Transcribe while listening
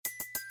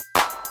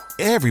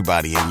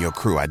Everybody in your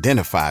crew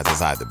identifies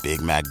as either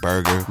Big Mac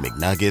Burger,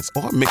 McNuggets,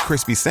 or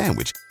McCrispy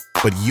Sandwich.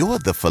 But you're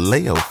the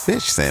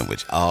Filet-O-Fish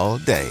Sandwich all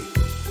day.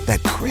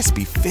 That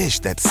crispy fish,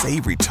 that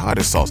savory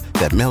tartar sauce,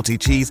 that melty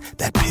cheese,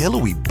 that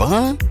pillowy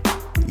bun.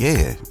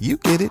 Yeah, you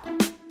get it.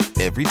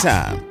 Every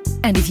time.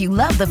 And if you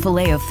love the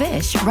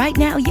Filet-O-Fish, right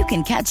now you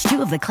can catch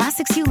two of the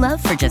classics you love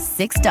for just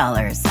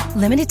 $6.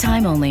 Limited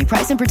time only.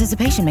 Price and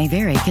participation may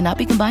vary. Cannot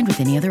be combined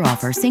with any other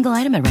offer. Single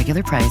item at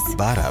regular price.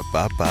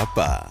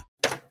 Ba-da-ba-ba-ba.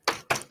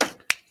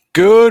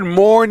 Good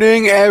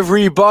morning,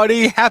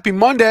 everybody. Happy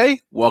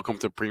Monday. Welcome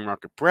to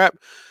Pre-Market Prep.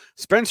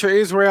 Spencer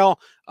Israel,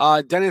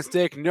 Dennis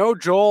Dick, no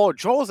Joel.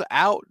 Joel's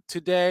out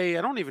today.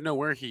 I don't even know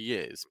where he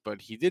is,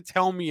 but he did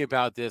tell me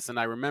about this, and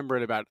I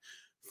remembered about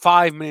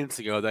 5 minutes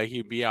ago that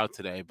he'd be out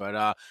today.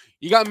 But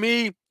you got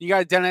me, you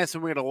got Dennis,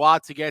 and we got a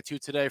lot to get to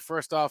today.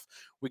 First off,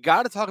 we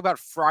got to talk about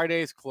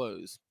Friday's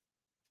close.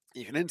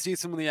 If you didn't see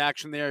some of the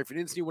action there, if you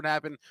didn't see what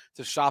happened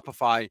to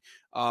Shopify,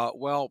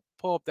 well,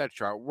 pull up that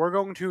chart. We're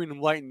going to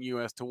enlighten you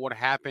as to what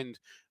happened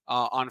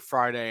on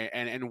Friday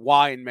and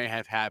why it may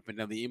have happened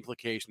and the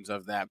implications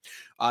of that.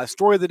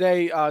 Story of the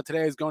day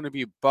today is going to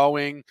be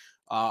Boeing.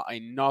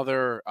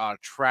 Another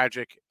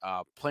tragic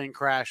plane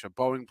crash. A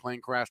Boeing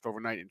plane crashed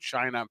overnight in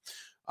China.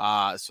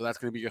 So that's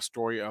going to be your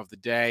story of the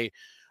day.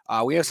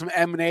 We have some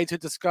M&A to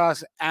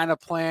discuss and a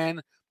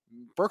plan.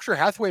 Berkshire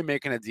Hathaway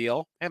making a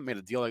deal. They haven't made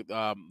a deal like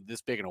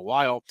this big in a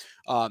while.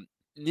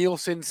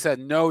 Nielsen said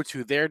no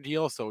to their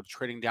deal, so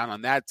trading down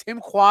on that. Tim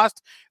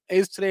Quast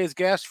is today's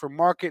guest for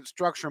Market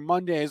Structure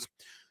Mondays.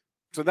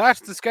 So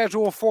that's the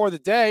schedule for the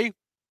day.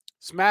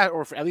 Smash,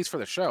 or at least for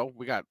the show.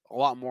 We got a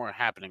lot more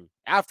happening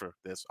after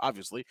this,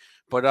 obviously.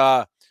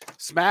 But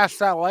smash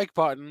that like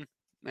button,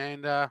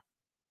 and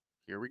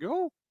here we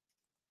go.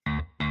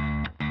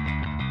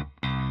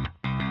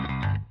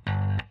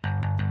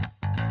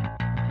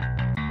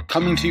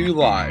 Coming to you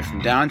live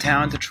from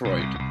downtown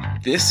Detroit,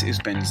 this is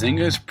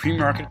Benzinga's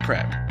Pre-Market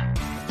Prep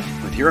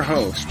with your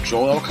host,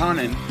 Joel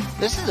Elconin.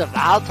 This is a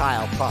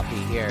volatile puppy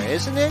here,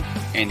 isn't it?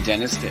 And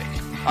Dennis Dick.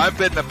 I'm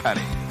bidding a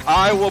penny.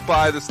 I will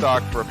buy the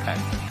stock for a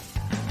penny.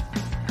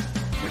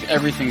 With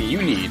everything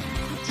you need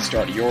to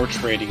start your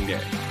trading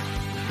day.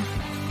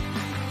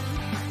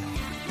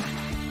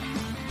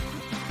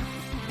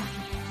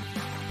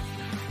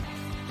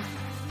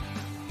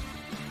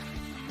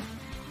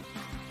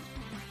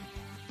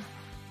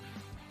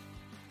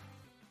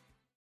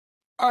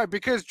 All right,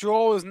 because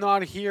Joel is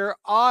not here,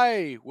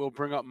 I will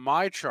bring up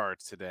my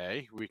charts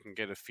today. We can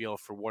get a feel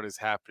for what is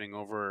happening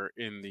over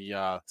in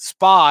the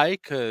SPY,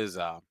 because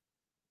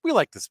we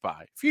like the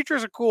SPY.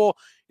 Futures are cool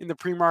in the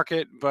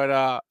pre-market, but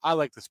I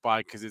like the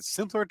SPY because it's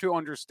simpler to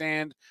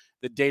understand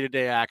the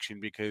day-to-day action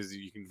because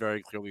you can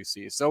very clearly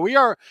see. So we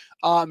are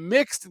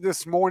mixed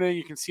this morning.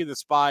 You can see the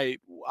SPY.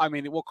 I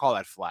mean, we'll call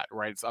that flat,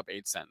 right? It's up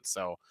 8 cents.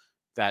 So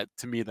that,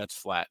 to me, that's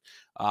flat.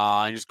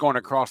 And just going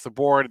across the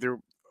board, the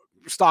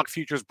stock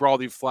futures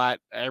broadly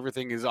flat.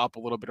 Everything is up a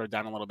little bit or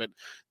down a little bit.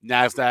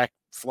 NASDAQ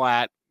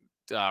flat.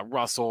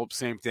 Russell,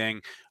 same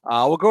thing.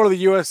 We'll go to the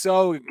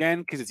USO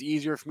again because it's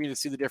easier for me to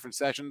see the different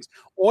sessions.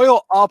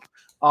 Oil up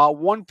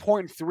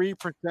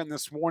 1.3%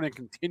 this morning,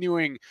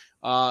 continuing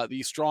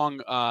the strong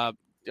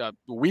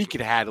week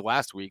it had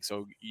last week.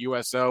 So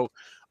USO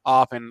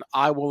up, and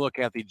I will look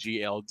at the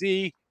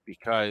GLD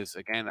because,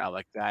 again, I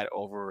like that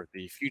over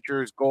the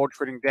futures. Gold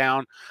trading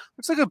down.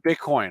 Looks like a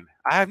Bitcoin.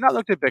 I have not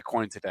looked at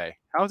Bitcoin today.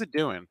 How's it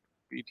doing?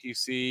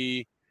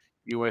 BTC,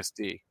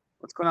 USD.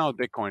 What's going on with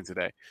Bitcoin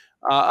today?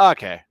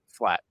 Okay,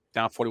 flat.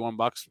 Down $41.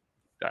 All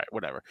right,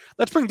 whatever.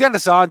 Let's bring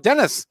Dennis on.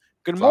 Dennis,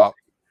 good morning.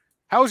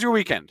 How was your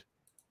weekend?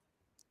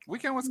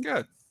 Weekend was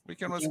good.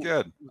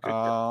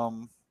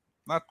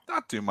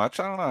 Not too much.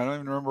 I don't know. I don't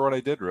even remember what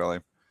I did, really.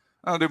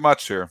 I don't do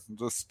much here.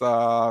 Just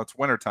it's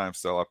wintertime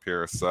still up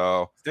here.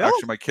 So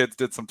actually my kids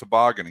did some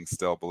tobogganing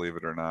still, believe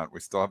it or not. We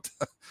still have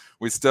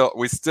we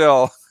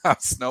still have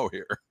snow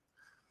here.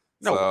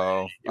 No,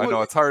 so I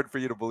know it's hard for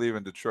you to believe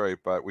in Detroit,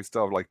 but we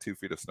still have like 2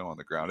 feet of snow on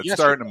the ground. It's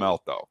starting to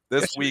melt though.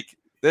 This week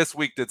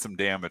did some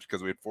damage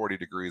because we had 40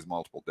 degrees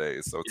multiple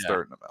days, so it's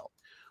starting to melt.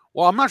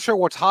 Well, I'm not sure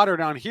what's hotter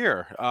down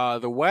here,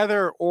 the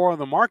weather or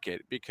the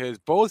market, because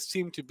both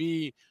seem to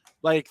be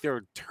like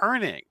they're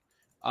turning.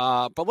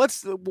 But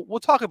we'll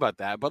talk about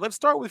that. But let's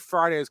start with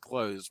Friday's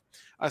close.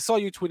 I saw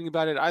you tweeting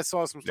about it. I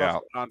saw some stuff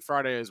on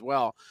Friday as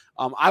well.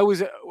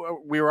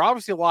 We were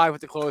obviously live at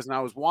the close, and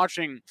I was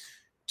watching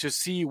to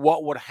see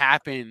what would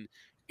happen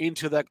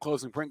into that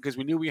closing print because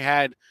we knew we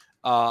had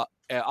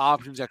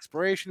options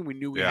expiration. We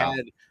knew we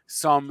had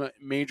some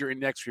major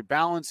index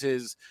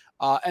rebalances,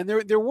 and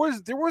there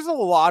was a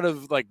lot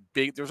of like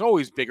big. There's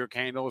always bigger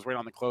candles right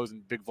on the close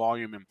and big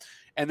volume,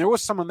 and there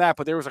was some of that.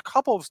 But there was a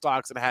couple of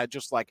stocks that had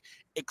just like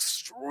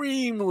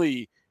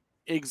extremely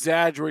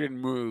exaggerated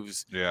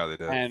moves. Yeah, they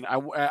did. And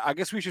I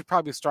guess we should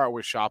probably start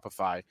with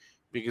Shopify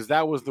because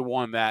that was the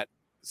one that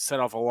set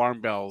off alarm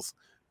bells.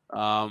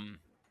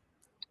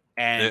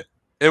 And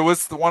it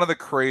was one of the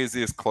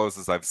craziest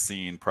closes I've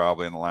seen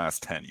probably in the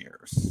last 10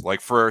 years.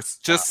 Like for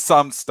just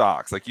some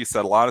stocks, like you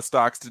said, a lot of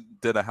stocks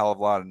did a hell of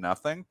a lot of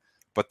nothing,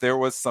 but there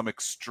was some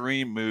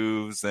extreme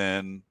moves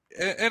in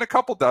a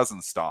couple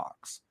dozen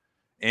stocks.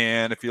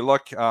 And if you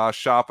look,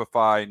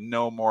 Shopify,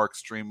 no more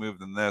extreme move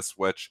than this,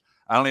 which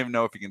I don't even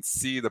know if you can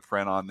see the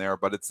print on there,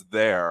 but it's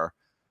there.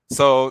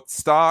 So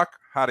stock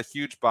had a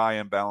huge buy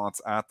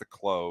imbalance at the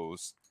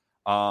close,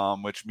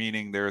 which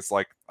meaning there's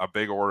like a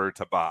big order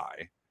to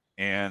buy,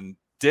 and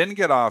didn't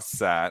get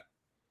offset,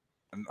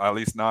 at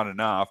least not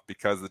enough,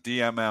 because the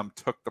DMM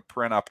took the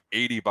print up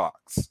 $80.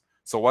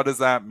 So what does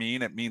that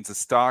mean? It means the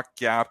stock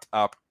gapped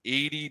up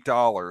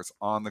 $80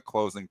 on the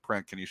closing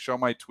print. Can you show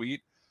my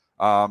tweet?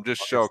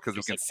 Just show, because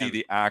we can see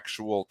the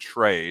actual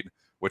trade,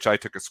 which I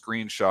took a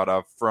screenshot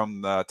of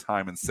from the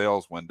time and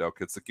sales window,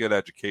 because it's a good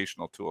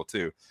educational tool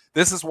too.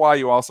 This is why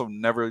you also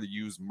never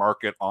use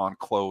market on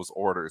close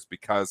orders,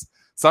 because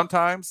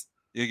sometimes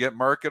you get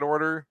market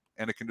order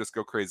and it can just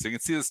go crazy. So you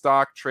can see the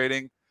stock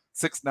trading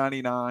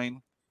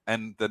 $6.99,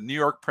 and the New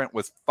York print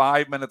was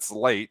 5 minutes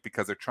late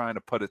because they're trying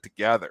to put it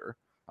together.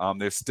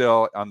 There's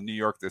still, on New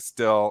York, there's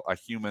still a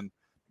human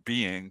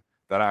being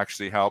that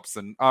actually helps,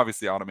 and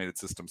obviously automated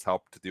systems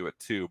help to do it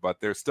too, but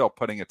they're still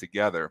putting it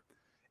together.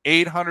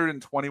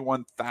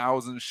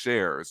 821,000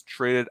 shares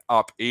traded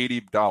up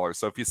 $80.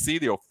 So if you see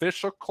the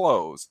official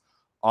close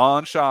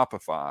on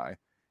Shopify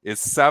is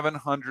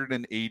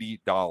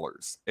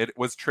 $780. It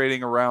was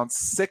trading around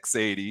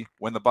 $680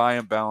 when the buy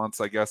imbalance,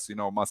 I guess,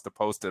 must have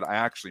posted. I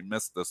actually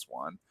missed this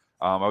one.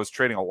 I was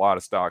trading a lot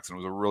of stocks and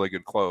it was a really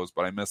good close,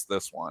 but I missed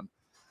this one.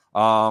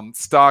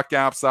 Stock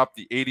gaps up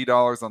the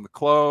 $80 on the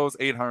close,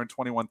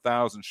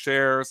 821,000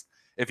 shares.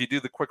 If you do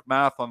the quick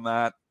math on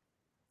that,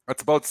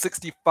 that's about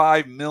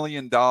 $65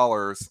 million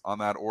on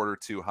that order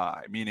too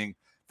high, meaning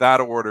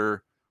that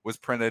order was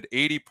printed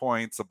 80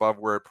 points above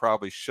where it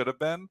probably should have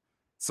been.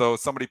 So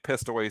somebody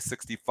pissed away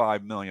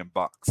 $65 million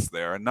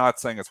there. And not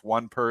saying it's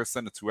one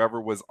person, it's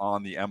whoever was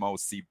on the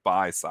MOC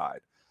buy side.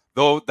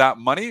 Though that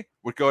money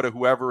would go to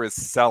whoever is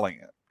selling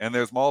it. And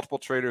there's multiple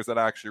traders that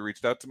actually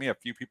reached out to me. A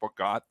few people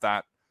got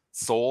that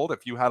sold.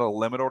 If you had a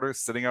limit order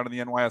sitting out in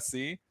the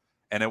NYSE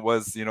and it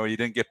was, you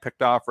didn't get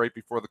picked off right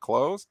before the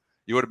close,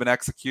 you would have been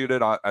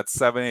executed at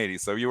 780.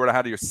 So you would have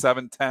had your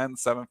 710,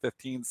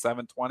 715,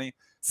 720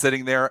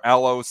 sitting there,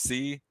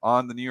 LOC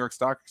on the New York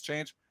Stock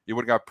Exchange. You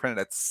would have got printed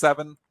at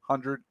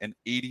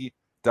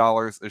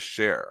 $780 a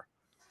share.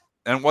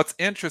 And what's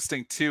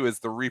interesting too is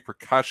the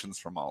repercussions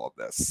from all of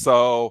this.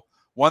 So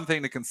one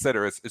thing to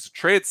consider is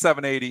trade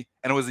 780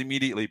 and it was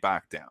immediately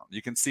back down.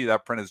 You can see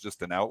that print is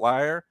just an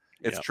outlier.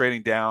 It's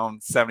trading down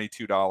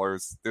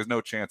 $72. There's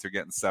no chance you're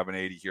getting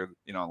 780 here,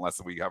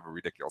 unless we have a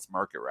ridiculous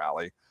market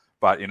rally.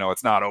 But,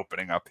 it's not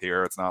opening up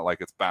here. It's not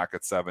like it's back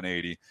at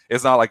 780.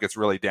 It's not like it's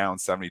really down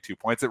 72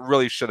 points. It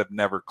really should have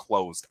never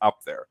closed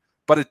up there.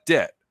 But it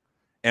did.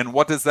 And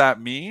what does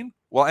that mean?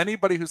 Well,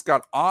 anybody who's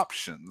got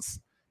options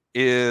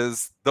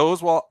is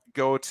those will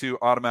go to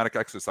automatic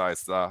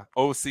exercise. The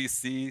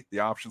OCC,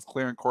 the Options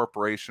Clearing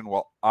Corporation,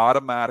 will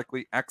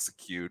automatically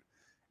execute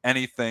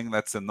anything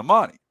that's in the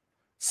money.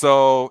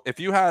 So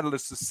if you had,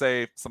 let's just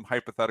say, some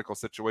hypothetical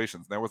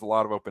situations, there was a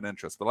lot of open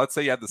interest, but let's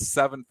say you had the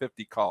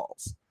 750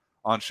 calls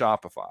on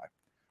Shopify.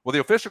 Well,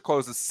 the official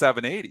close is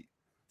 780.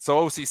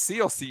 So OCC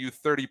will see you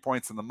 30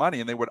 points in the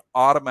money and they would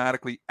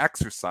automatically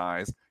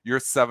exercise your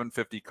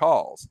 750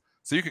 calls.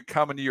 So you could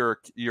come into your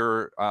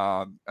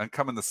and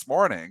come in this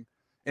morning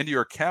into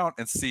your account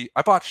and see,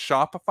 I bought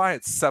Shopify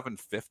at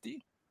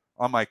 750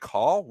 on my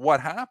call.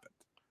 What happened?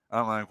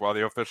 I'm like, well,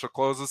 the official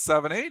close is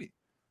 780.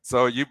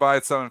 So you buy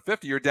at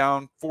 750, you're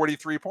down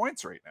 43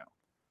 points right now.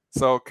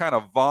 So kind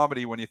of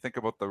vomity when you think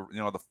about the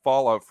the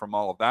fallout from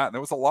all of that. And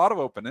there was a lot of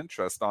open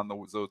interest on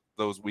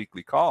those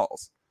weekly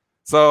calls.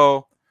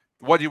 So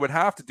what you would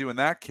have to do in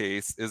that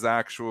case is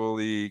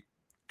actually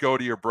go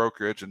to your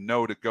brokerage and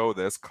know to go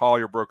this, call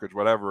your brokerage,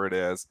 whatever it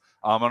is.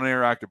 On an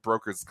interactive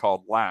brokerage, it's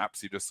called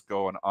Lapse. You just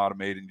go and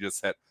automate and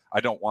just hit,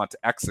 I don't want to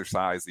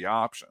exercise the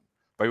option.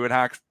 But you would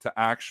have to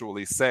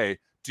actually say,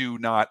 do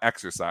not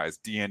exercise,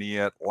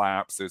 DNE it,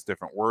 lapse. There's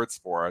different words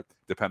for it,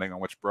 depending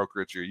on which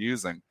brokerage you're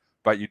using.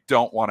 But you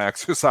don't want to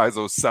exercise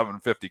those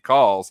 750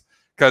 calls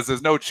because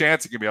there's no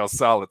chance you can be able to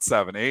sell at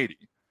 780.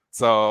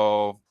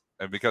 So,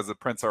 and because the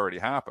print's already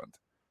happened.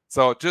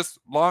 So just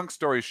long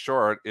story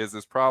short is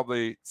there's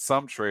probably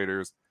some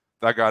traders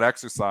that got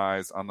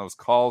exercised on those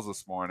calls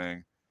this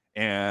morning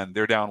and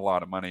they're down a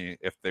lot of money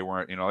if they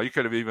weren't, you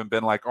could have even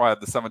been like, oh, I had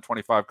the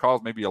 725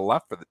 calls. Maybe you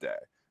left for the day.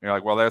 And you're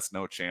like, well, that's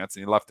no chance.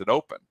 And you left it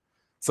open.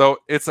 So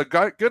it's a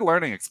good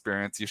learning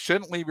experience. You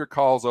shouldn't leave your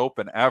calls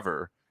open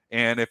ever.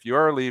 And if you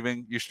are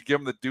leaving, you should give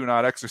them the do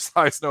not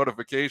exercise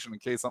notification in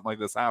case something like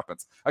this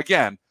happens.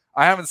 Again,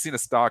 I haven't seen a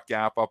stock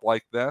gap up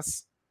like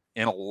this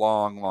in a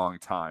long, long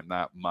time,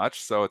 that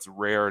much. So it's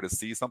rare to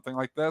see something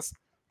like this.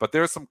 But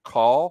there's some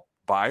call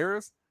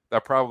buyers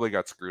that probably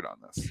got screwed on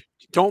this.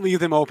 Don't leave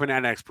them open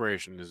at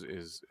expiration.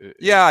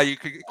 Yeah, you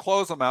could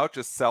close them out,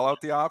 just sell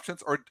out the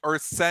options, or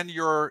send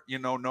your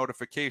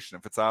notification.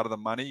 If it's out of the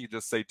money, you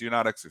just say do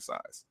not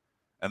exercise,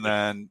 and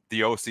then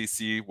the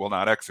OCC will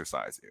not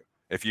exercise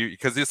you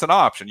because it's an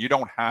option. You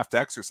don't have to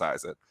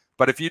exercise it,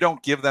 but if you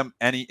don't give them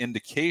any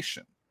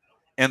indication,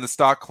 and the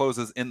stock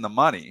closes in the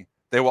money,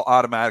 they will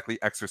automatically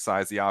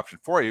exercise the option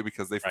for you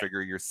because they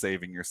figure you're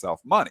saving yourself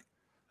money.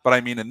 But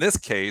I mean, in this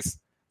case,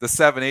 the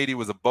 780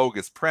 was a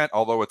bogus print,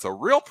 although it's a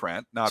real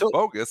print, not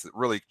bogus. It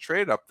really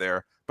traded up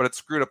there, but it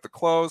screwed up the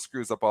close,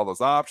 screws up all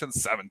those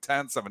options.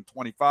 710,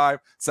 725,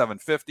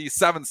 750,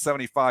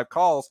 775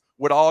 calls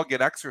would all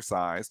get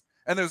exercised.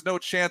 And there's no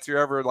chance you're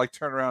ever like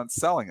turning around and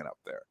selling it up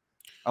there,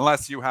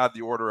 unless you had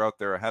the order out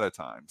there ahead of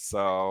time.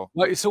 So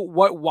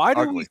why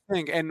do we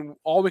think, and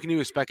all we can do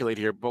is speculate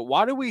here, but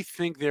why do we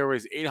think there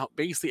was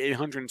basically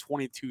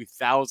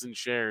 822,000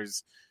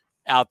 shares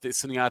out there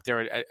sitting out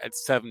there at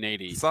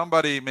 780?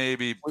 Somebody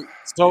maybe.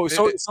 So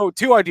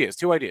two ideas.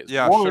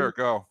 Yeah, one, sure,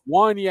 go.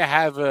 One, you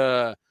have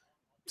a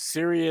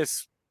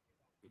serious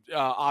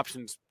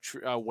options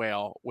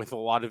whale with a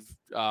lot of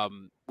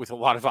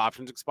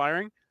options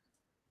expiring.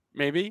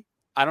 Maybe,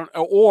 I don't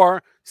know,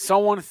 or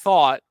someone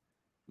thought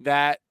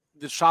that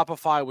the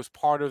Shopify was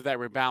part of that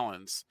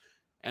rebalance,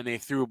 and they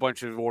threw a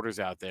bunch of orders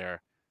out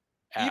there.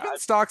 Even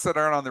stocks that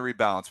aren't on the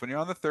rebalance, when you're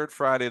on the third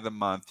Friday of the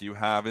month, you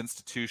have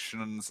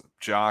institutions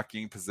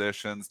jockeying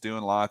positions,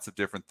 doing lots of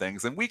different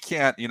things. And we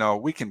can't,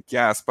 we can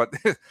guess, but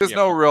there's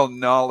no real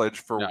knowledge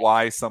for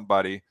why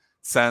somebody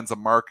sends a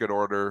market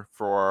order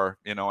for,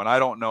 and I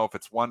don't know if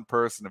it's one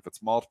person, if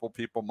it's multiple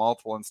people,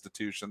 multiple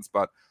institutions,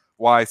 but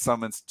why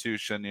some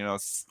institution,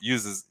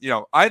 uses,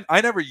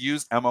 I never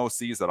use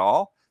MOCs at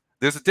all.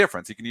 There's a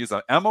difference. You can use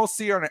an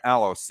MOC or an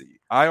LOC.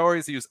 I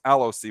always use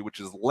LOC, which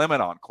is limit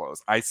on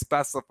close. I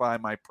specify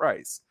my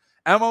price.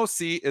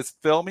 MOC is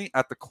fill me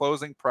at the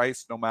closing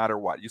price no matter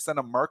what. You send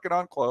a market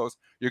on close,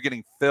 you're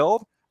getting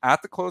filled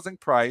at the closing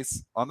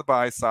price on the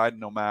buy side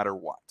no matter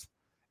what.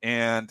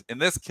 And in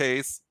this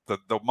case,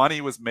 the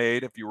money was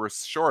made if you were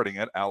shorting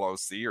it,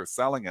 LOC, or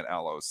selling it,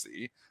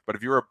 LOC. But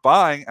if you were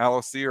buying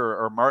LOC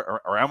or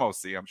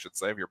MOC, I should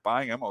say, if you're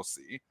buying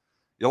MOC,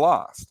 you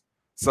lost.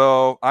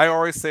 So I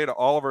always say to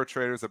all of our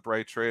traders at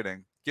Bright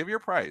Trading, give your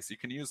price. You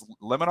can use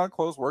limit on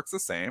close, works the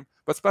same,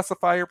 but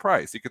specify your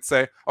price. You could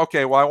say,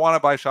 okay, well, I want to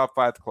buy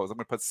Shopify at the close. I'm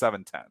going to put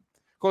 710.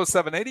 Close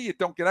 780, you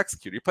don't get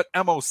executed. You put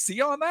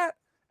MOC on that,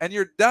 and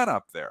you're done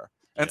up there.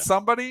 And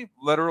somebody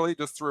literally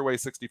just threw away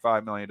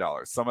 $65 million.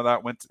 Some of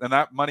that went, and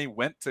that money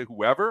went to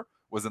whoever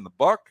was in the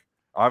book.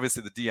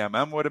 Obviously, the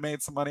DMM would have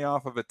made some money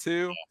off of it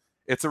too.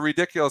 It's a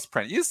ridiculous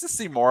print. You used to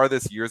see more of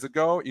this years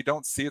ago. You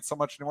don't see it so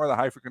much anymore. The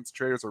high frequency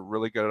traders are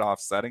really good at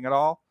offsetting it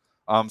all.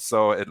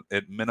 So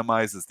it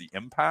minimizes the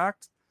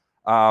impact.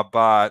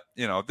 But,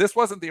 this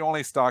wasn't the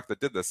only stock that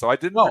did this. So I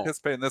didn't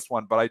participate in this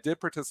one, but I did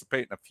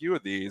participate in a few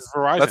of these.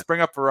 Verizon. Let's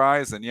bring up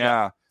Verizon.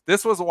 Yeah.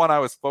 This was the one I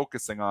was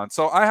focusing on.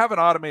 So I have an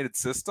automated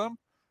system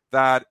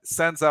that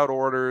sends out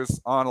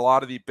orders on a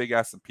lot of the big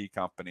S&P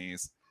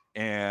companies,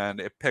 and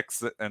it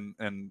picks it and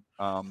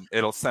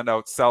it'll send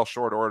out sell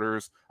short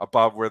orders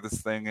above where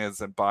this thing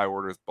is and buy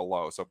orders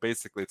below. So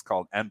basically it's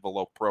called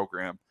envelope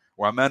program,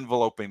 where I'm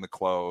enveloping the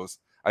close.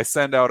 I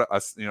send out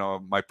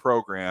my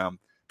program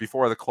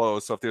before the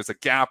close. So if there's a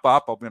gap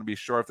up, I'm going to be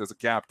short. If there's a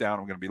gap down,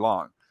 I'm going to be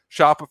long.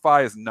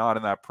 Shopify is not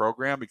in that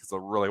program because it's a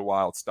really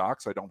wild stock,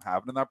 so I don't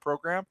have it in that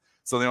program.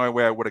 So the only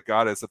way I would have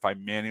got it is if I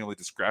manually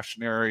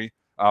discretionary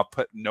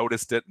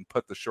noticed it and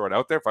put the short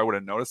out there. If I would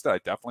have noticed it, I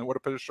definitely would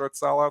have put a short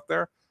sell out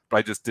there, but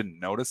I just didn't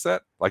notice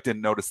it.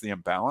 Didn't notice the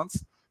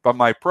imbalance. But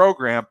my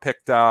program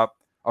picked up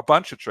a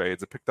bunch of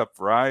trades. It picked up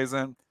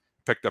Verizon,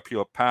 picked up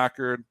Hewlett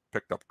Packard,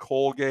 picked up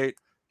Colgate,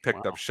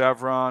 picked up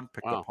Chevron,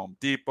 picked up Home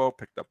Depot,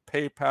 picked up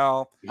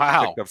PayPal,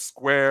 picked up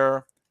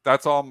Square.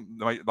 That's all.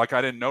 I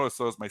didn't notice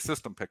those. My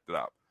system picked it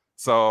up.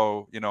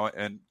 So,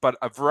 but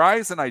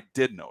Verizon I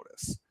did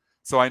notice.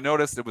 So I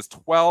noticed it was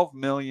 12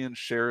 million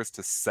shares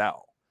to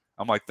sell.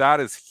 I'm like, that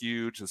is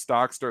huge. The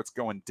stock starts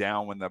going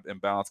down when the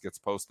imbalance gets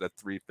posted at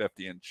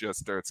 350 and just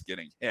starts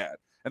getting hit.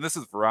 And this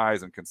is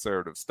Verizon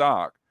conservative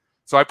stock.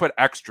 So I put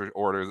extra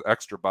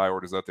buy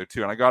orders out there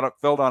too. And I got it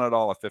filled on it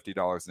all at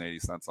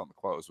 $50.80 on the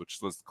close, which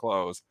was the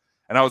close.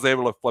 And I was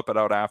able to flip it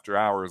out after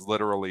hours,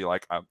 literally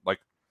like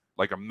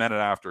a minute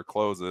after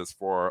closes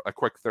for a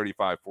quick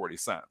 35-40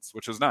 cents,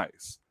 which is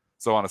nice.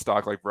 So on a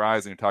stock like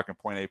Verizon, you're talking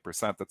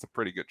 0.8%. That's a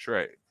pretty good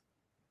trade.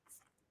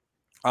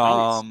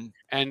 Nice.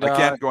 And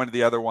again, going to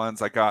the other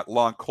ones, I got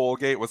long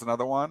Colgate was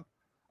another one.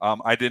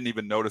 I didn't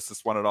even notice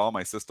this one at all.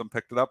 My system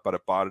picked it up, but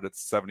it bought it at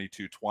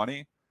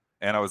 $72.20,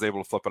 and I was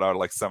able to flip it out at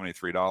like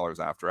 $73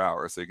 after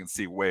hours. So you can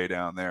see way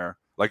down there,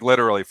 like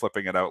literally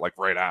flipping it out like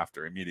right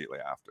after, immediately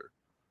after.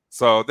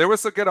 So there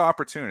was a good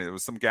opportunity. There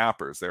was some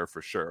gappers there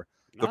for sure.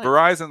 Nice. The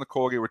Verizon and the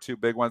Colgate were two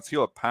big ones.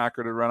 Hewlett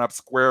Packard had run up.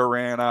 Square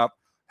ran up,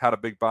 had a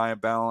big buy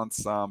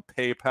imbalance.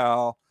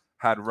 PayPal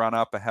had run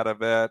up ahead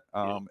of it.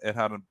 It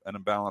had an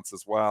imbalance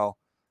as well.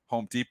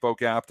 Home Depot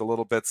gapped a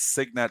little bit.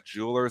 Signet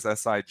Jewelers,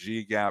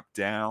 SIG, gapped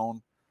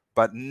down.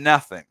 But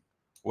nothing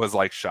was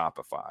like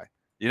Shopify.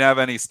 You didn't have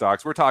any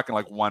stocks. We're talking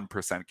like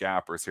 1%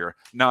 gappers here,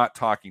 not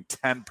talking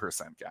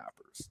 10%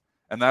 gappers.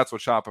 And that's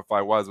what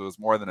Shopify was. It was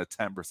more than a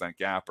 10%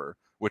 gapper,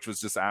 which was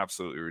just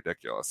absolutely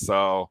ridiculous.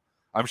 So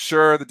I'm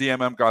sure the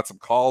DMM got some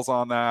calls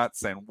on that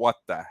saying, what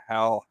the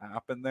hell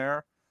happened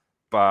there?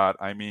 But,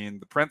 I mean,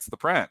 the print's the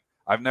print.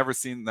 I've never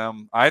seen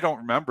them. I don't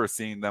remember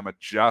seeing them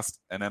adjust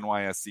an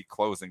NYSE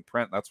closing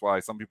print. That's why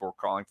some people were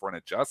calling for an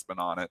adjustment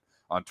on it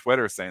on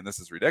Twitter, saying this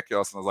is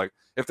ridiculous. And I was like,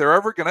 if they're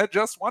ever going to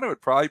adjust one, it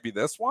would probably be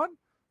this one.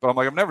 But I'm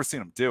like, I've never seen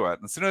them do it.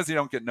 And as soon as you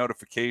don't get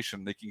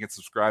notification, they can get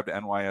subscribed to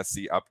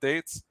NYSE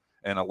updates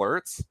and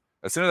alerts.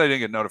 As soon as I didn't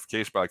get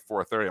notification by like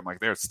 4:30, I'm like,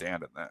 they're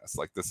standing this.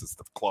 Like, this is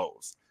the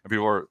close. And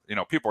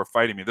people are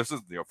fighting me. This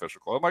isn't the official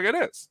close. I'm like, it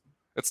is.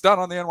 It's done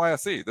on the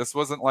NYSE. This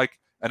wasn't like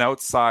an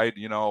outside,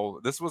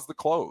 this was the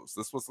close.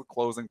 This was the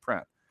closing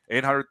print.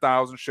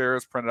 800,000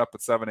 shares printed up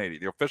at 780.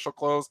 The official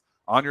close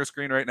on your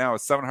screen right now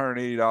is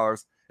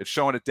 $780. It's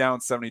showing it down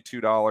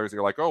 $72.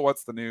 You're like, oh,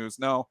 what's the news?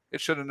 No,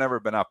 it should have never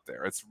been up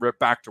there. It's ripped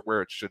back to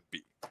where it should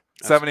be.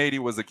 780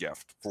 was a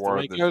gift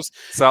for the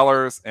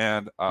sellers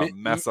and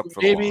mess up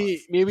for maybe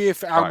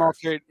if our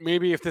market,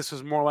 maybe if this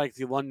was more like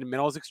the London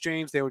Metals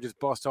Exchange, they would just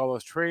bust all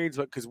those trades.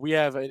 But because we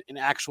have an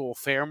actual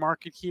fair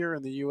market here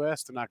in the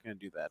U.S., they're not going to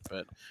do that.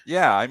 But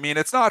yeah, I mean,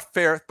 it's not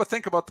fair. But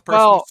think about the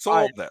person who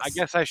sold this. I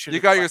guess I should.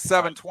 You got your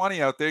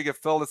 720 out there. You get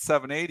filled at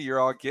 780. You're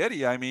all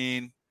giddy. I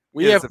mean,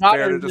 is it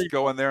fair to just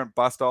go in there and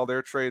bust all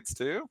their trades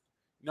too?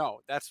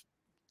 No, that's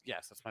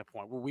my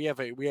point. Well, we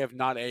have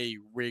not a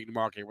rigged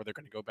market where they're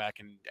going to go back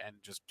and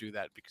just do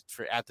that because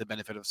at the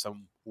benefit of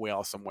some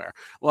whale somewhere.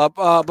 Well,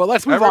 but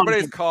let's move on.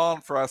 Everybody's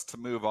calling for us to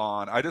move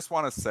on. I just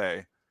want to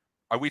say,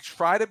 we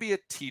try to be a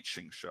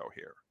teaching show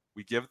here.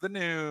 We give the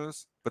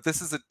news, but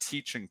this is a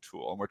teaching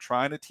tool, and we're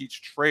trying to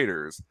teach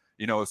traders,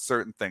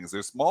 certain things.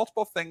 There's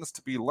multiple things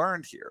to be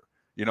learned here.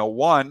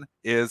 One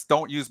is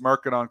don't use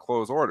market on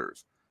close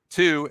orders.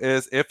 2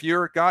 is if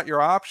you've got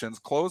your options,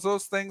 close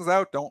those things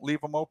out. Don't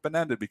leave them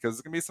open-ended because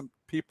there's going to be some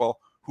people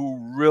who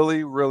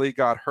really, really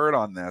got hurt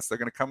on this. They're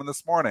going to come in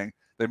this morning.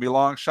 They'll be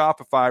long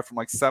Shopify from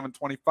like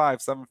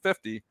 725,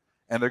 750,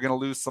 and they're going to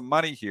lose some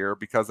money here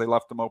because they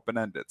left them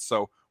open-ended.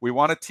 So we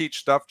want to teach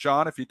stuff,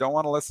 John. If you don't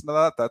want to listen to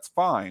that, that's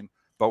fine.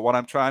 But what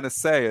I'm trying to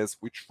say is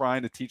we're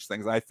trying to teach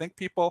things. I think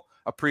people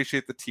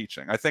appreciate the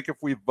teaching. I think if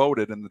we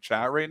voted in the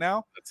chat right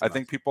now, I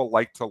think people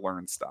like to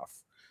learn stuff.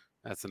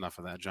 That's enough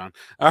of that, John.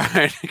 All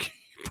right.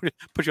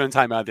 Put you on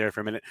timeout there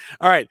for a minute.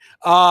 All right.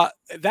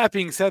 That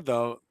being said,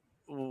 though,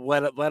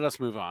 let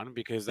us move on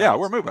because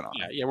we're moving on.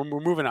 Yeah, we're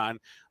moving on.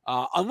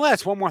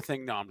 Unless one more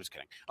thing. No, I'm just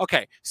kidding.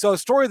 Okay. So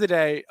story of the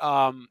day,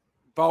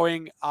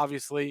 Boeing,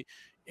 obviously,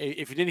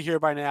 if you didn't hear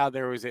by now,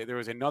 there was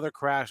another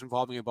crash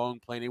involving a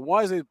Boeing plane. It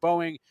was a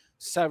Boeing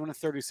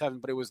 737,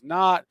 but it was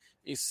not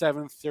a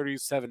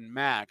 737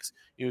 MAX.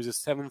 It was a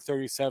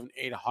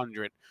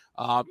 737-800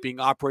 being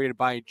operated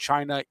by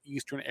China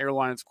Eastern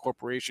Airlines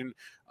Corporation.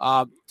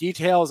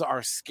 Details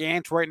are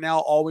scant right now.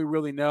 All we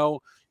really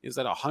know is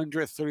that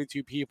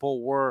 132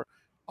 people were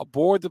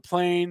aboard the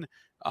plane.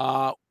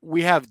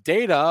 We have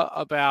data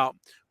about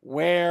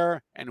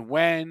where and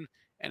when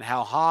and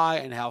how high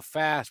and how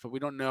fast, but we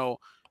don't know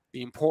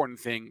the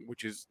important thing,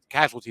 which is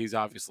casualties,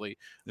 obviously.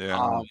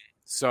 Yeah.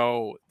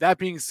 So that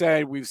being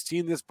said, we've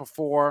seen this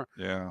before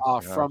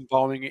from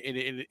Boeing.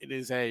 It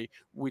is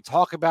we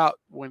talk about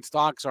when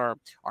stocks are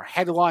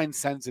headline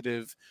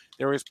sensitive.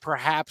 There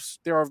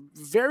are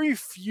very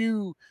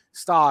few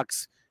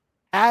stocks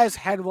as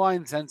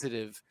headline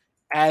sensitive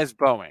as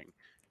Boeing.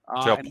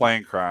 Till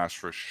plane crash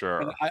for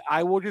sure.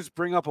 I will just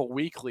bring up a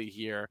weekly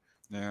here.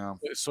 Yeah.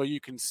 So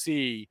you can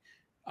see,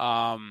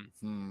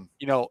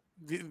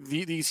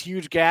 these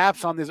huge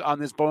gaps on this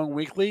Boeing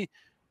weekly.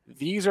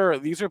 These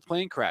are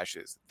plane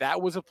crashes.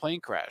 That was a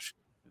plane crash.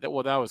 That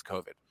was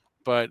COVID,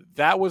 but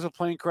that was a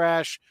plane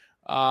crash.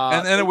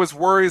 And it was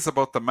worries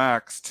about the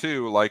MAX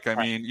too. Like, I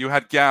mean, you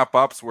had gap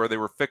ups where they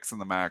were fixing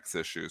the MAX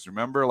issues.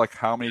 Remember, like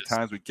how many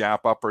times we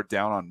gap up or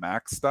down on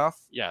MAX stuff?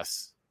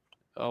 Yes,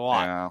 a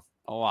lot.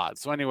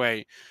 So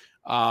anyway,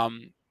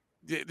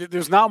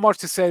 there's not much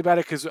to say about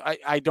it because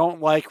I don't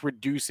like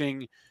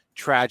reducing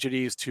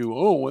tragedies to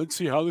let's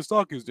see how the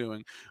stock is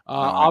doing.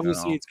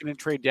 Obviously, it's going to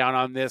trade down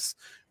on this.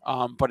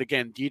 But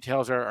again,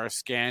 details are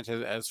scant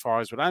as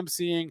far as what I'm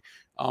seeing.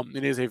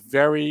 It is a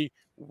very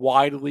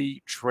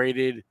widely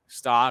traded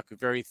stock, a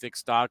very thick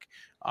stock.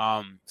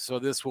 So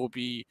this will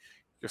be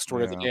your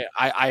story of the day.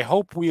 I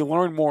hope we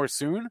learn more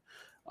soon.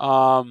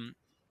 I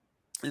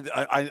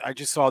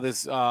just saw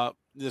this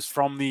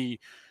from the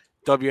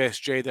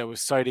WSJ that was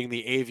citing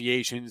the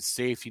Aviation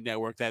Safety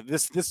Network that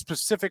this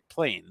specific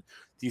plane,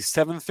 the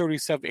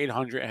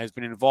 737-800, has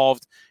been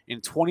involved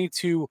in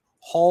 22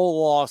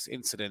 hull loss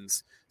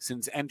incidents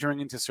since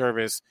entering into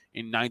service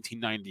in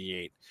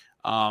 1998.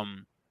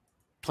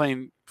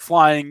 Plane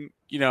flying,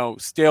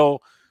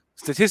 still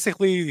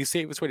statistically the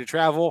safest way to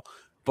travel,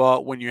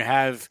 but when you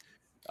have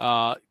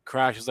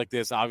crashes like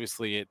this,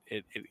 obviously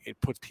it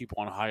puts people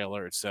on high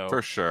alert. So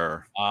for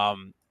sure,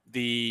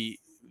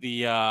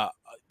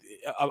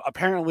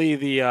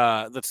 apparently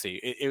let's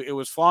see, it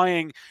was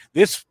flying.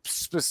 This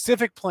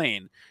specific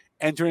plane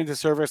entered into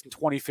service in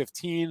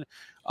 2015.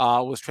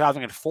 Was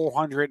traveling at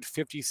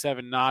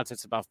 457 knots.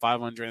 That's about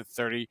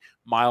 530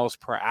 miles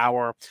per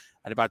hour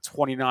at about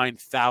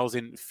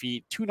 29,000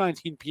 feet,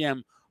 2:19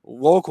 p.m.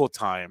 local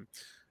time.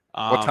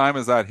 What time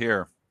is that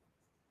here?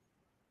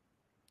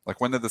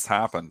 Like, when did this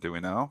happen? Do we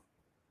know?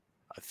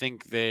 I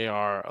think they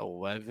are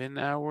 11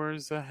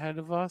 hours ahead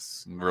of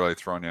us. I'm really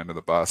throwing you under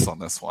the bus on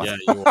this one. Yeah,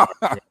 you are.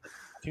 I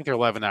think they're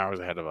 11 hours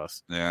ahead of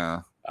us.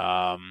 Yeah.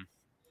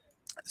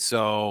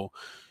 So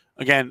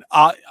again,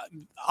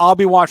 I'll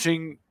be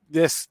watching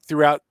this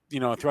throughout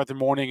the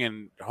morning,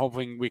 and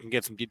hoping we can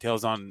get some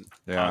details on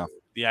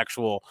the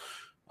actual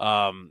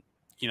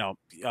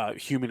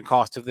human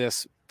cost of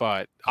this.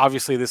 But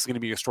obviously this is going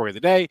to be a story of the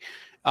day.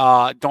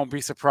 Don't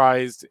be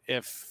surprised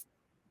if,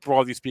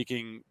 broadly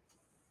speaking,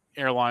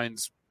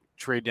 airlines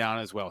trade down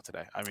as well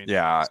today. I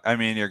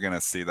mean, you're going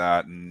to see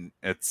that, and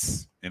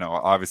it's,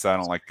 obviously I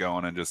don't like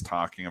going and just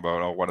talking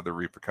about, what are the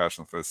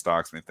repercussions for the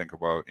stocks, when you think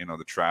about,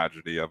 the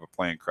tragedy of a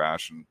plane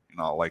crash, and,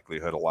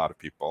 likelihood a lot of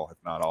people, if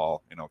not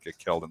all, get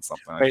killed in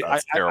something like that.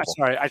 That's terrible.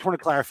 Sorry, I just want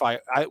to clarify.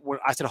 When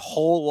I said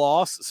whole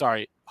loss,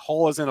 sorry,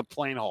 whole is in a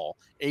plane hole,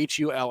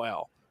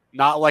 HULL,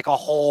 not like a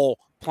whole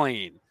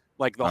plane,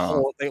 like the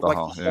whole,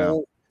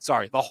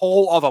 sorry, the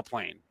whole of a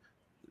plane.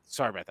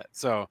 Sorry about that.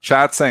 So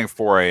chat's saying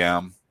 4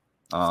 a.m.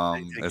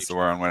 Is the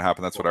where what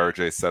happened. That's what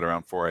RJ said,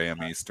 around 4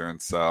 a.m. Eastern.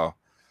 So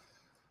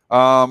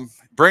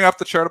bring up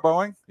the chart of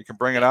Boeing. You can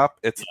bring it up.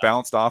 It's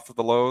bounced off of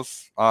the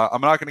lows. I'm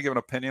not going to give an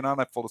opinion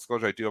on it. Full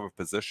disclosure, I do have a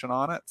position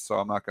on it, so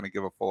I'm not going to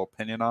give a full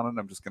opinion on it.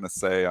 I'm just going to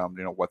say,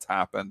 what's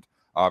happened.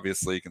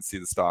 Obviously, you can see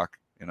the stock,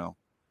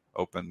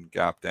 open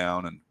gap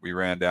down, and we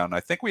ran down.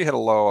 I think we hit a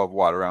low of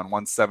around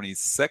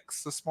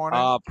 176 this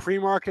morning.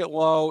 Pre-market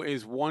low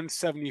is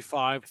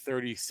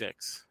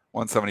 175.36.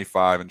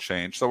 175 and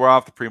change. So we're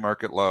off the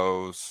pre-market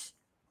lows.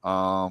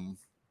 I'm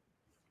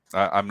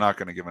not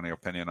going to give any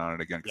opinion on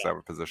it again because I have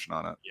a position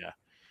on it. Yeah.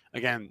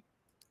 Again,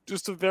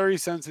 just a very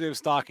sensitive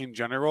stock in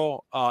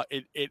general.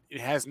 It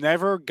has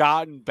never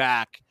gotten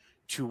back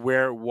to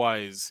where it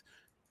was.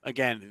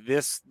 Again,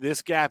 this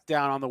gap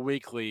down on the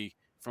weekly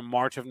from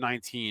March of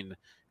 19.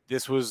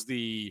 This was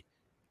the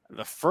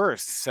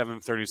first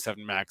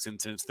 737 MAX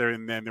instance there,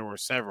 and then there were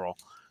several,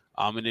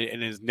 and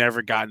it has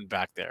never gotten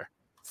back there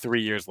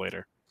 3 years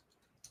later.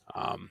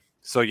 All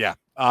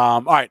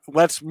right,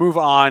 let's move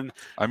on.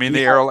 I mean,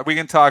 we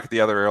can talk the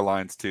other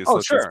airlines too. So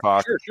let's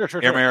talk. Sure.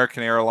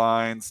 American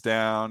Airlines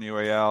down,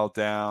 UAL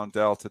down,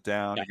 Delta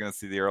down. You're going to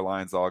see the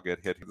airlines all get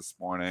hit this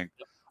morning.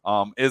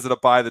 Is it a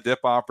buy the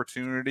dip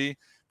opportunity?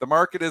 The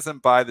market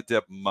isn't buy the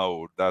dip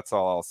mode. That's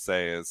all I'll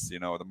say is,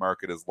 the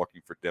market is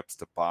looking for dips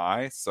to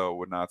buy. So it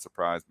would not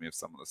surprise me if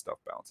some of the stuff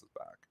bounces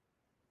back.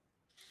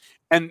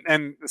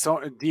 And so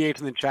DH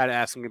in the chat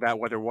asking about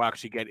whether we'll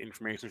actually get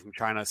information from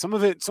China. Some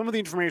of the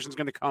information is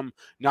going to come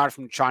not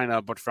from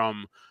China, but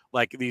from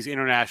like these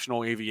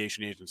international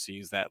aviation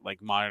agencies that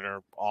like monitor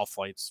all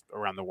flights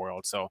around the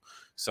world. So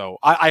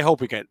I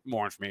hope we get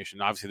more information.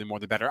 Obviously, the more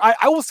the better.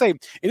 I will say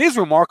it is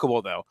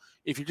remarkable though.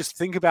 If you just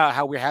think about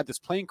how we had this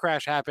plane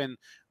crash happen,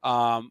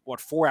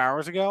 4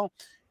 hours ago,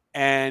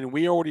 and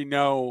we already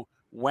know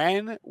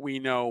when, we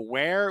know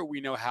where,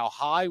 we know how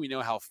high, we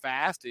know how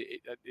fast.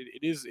 It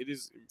is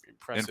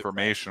impressive.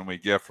 Information we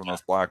get from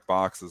those black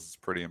boxes is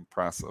pretty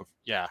impressive.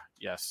 Yeah.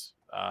 Yes.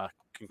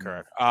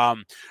 Concur.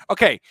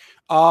 Okay.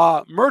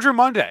 Merger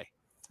Monday.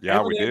 Yeah,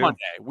 M&A we do. Monday.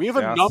 We have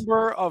a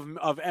number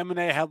of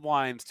M&A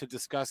headlines to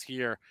discuss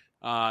here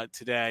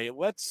today.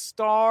 Let's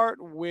start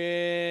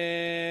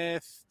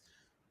with.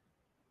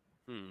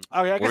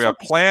 Okay, we have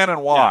plan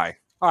and why. Yeah.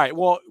 All right,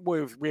 well,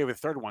 we have a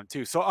third one,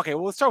 too. So, okay,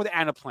 well, let's start with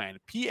Anaplan.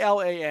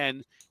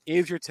 PLAN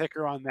is your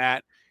ticker on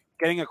that.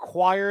 Getting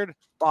acquired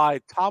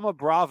by Thoma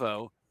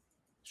Bravo.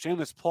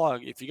 Shameless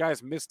plug. If you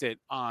guys missed it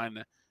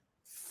on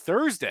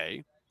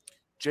Thursday,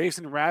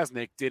 Jason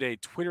Raznick did a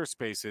Twitter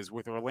Spaces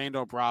with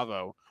Orlando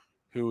Bravo,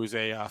 who is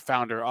a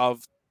founder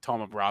of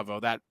Thoma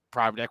Bravo, that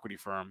private equity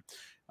firm.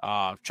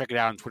 Check it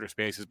out on Twitter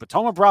Spaces. But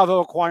Thoma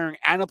Bravo acquiring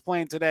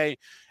Anaplan today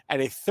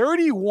at a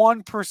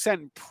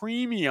 31%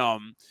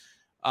 premium.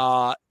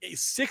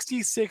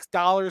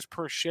 $66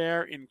 per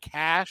share in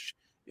cash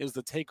is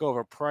the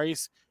takeover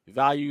price.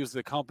 Values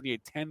the company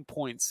at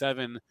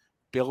 $10.7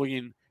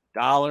 billion.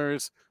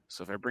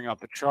 So if I bring up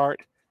the chart,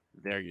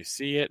 there you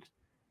see it.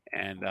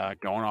 And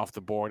going off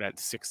the board at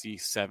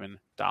 $67.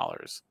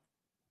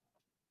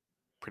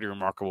 Pretty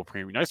remarkable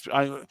premium. Nice.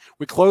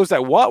 We closed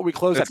at what? We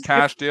closed it's at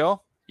cash 50.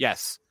 Deal?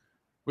 Yes.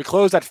 We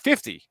closed at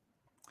 50.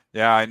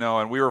 Yeah, I know,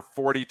 and we were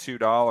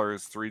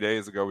 $42 3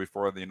 days ago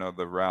before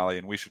the rally,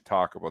 and we should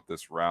talk about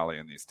this rally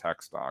in these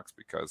tech stocks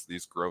because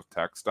these growth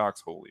tech stocks,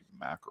 holy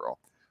mackerel,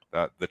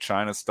 the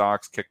China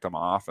stocks kicked them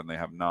off, and they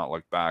have not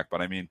looked back.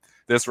 But I mean,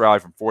 this rally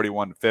from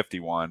 41 to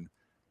 51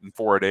 in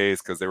 4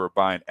 days because they were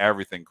buying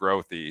everything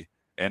growthy,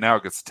 and now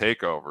it gets a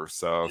takeover.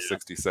 So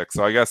 66.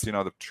 So I guess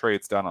the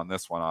trade's done on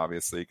this one.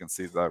 Obviously, you can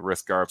see the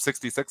risk arb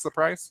 66 the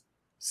price.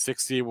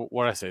 60.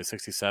 What did I say?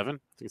 67. I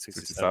think it's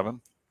 67.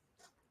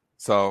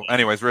 So,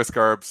 anyways, risk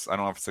arbs. I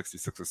don't know if it's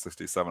 66 or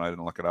 67. I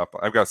didn't look it up.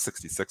 I've got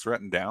 66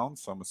 written down,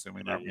 so I'm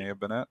assuming that may have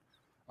been it.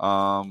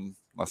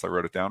 Unless I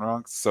wrote it down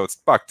wrong. So it's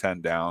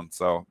 $1.10 down.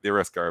 So the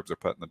risk arbs are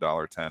putting the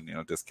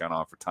 $1.10, discount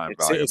on for time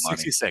value. It's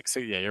 66.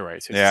 Yeah, you're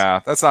right. 66.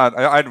 Yeah, that's not.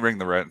 I'd ring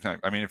the red.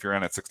 I mean, if you're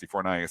in at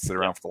 64 now, you sit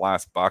around for the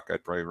last buck.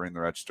 I'd probably ring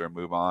the register and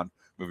move on.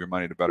 move your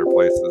money to better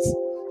places.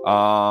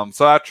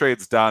 So that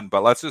trade's done,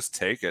 but let's just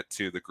take it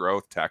to the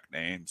growth tech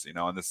names,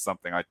 and this is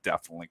something I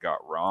definitely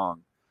got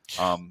wrong.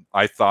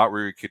 I thought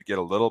we could get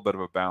a little bit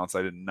of a bounce.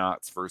 I did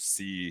not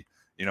foresee,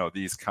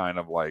 these kind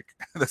of like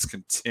this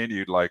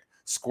continued like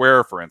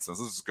Square, for instance.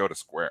 Let's just go to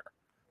Square.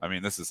 I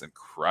mean, this is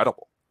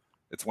incredible.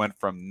 It's went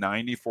from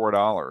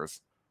 $94,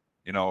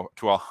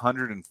 to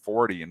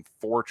 140 in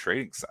 4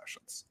 trading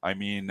sessions. I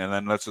mean, and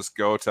then let's just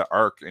go to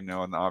ARK, and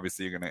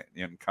obviously you're going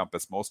to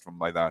encompass most of them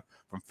like that,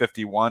 from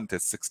 51 to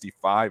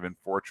 65 in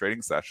 4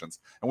 trading sessions.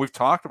 And we've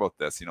talked about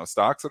this,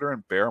 stocks that are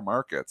in bear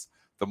markets,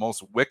 the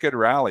most wicked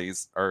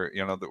rallies are,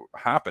 that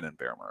happen in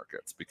bear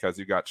markets, because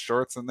you got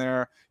shorts in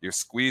there, you're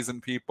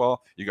squeezing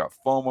people, you got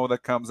FOMO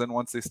that comes in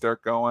once they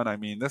start going. I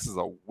mean, this is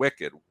a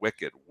wicked,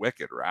 wicked,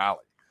 wicked rally.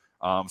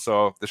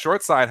 So the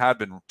short side had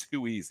been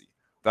too easy.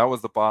 That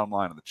was the bottom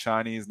line of the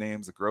Chinese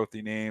names, the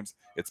growthy names.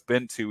 It's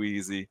been too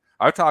easy.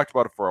 I've talked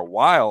about it for a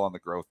while on the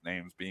growth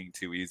names being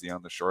too easy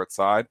on the short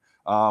side,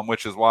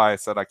 which is why I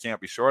said I can't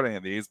be short any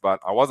of these, but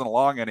I wasn't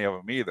long any of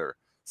them either.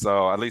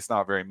 So at least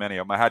not very many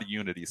of them. I had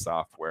Unity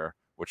Software,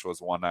 which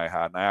was one I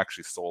had, and I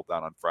actually sold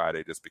that on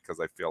Friday just because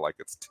I feel like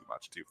it's too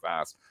much too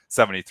fast.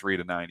 73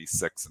 to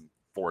 96 in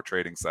 4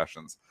 trading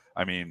sessions.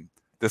 I mean,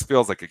 this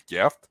feels like a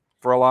gift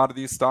for a lot of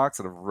these stocks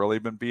that have really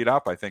been beat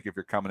up. I think if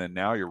you're coming in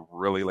now, you're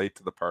really late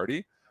to the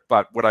party.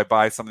 But would I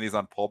buy some of these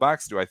on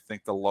pullbacks? Do I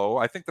think the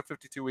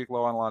 52-week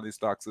low on a lot of these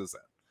stocks is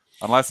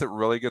in. Unless it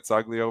really gets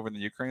ugly over in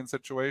the Ukraine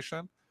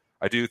situation.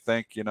 I do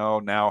think,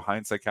 now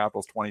hindsight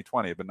capital's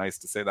 2020. It'd been nice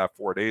to say that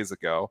 4 days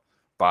ago.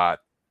 But,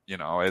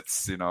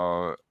 it's,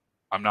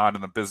 I'm not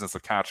in the business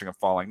of catching a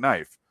falling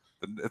knife.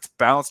 It's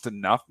bounced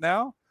enough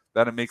now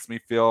that it makes me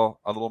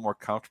feel a little more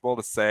comfortable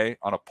to say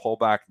on a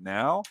pullback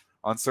now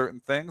on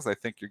certain things, I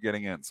think you're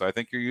getting in. So I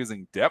think you're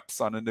using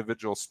dips on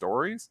individual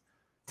stories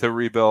to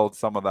rebuild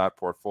some of that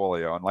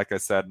portfolio. And like I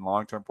said, in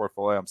long-term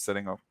portfolio, I'm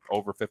sitting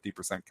over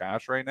 50%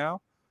 cash right now.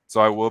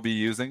 So I will be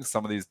using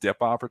some of these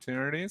dip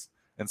opportunities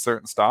in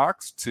certain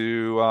stocks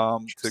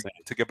to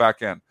get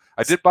back in.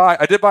 I did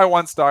buy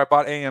one stock. I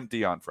bought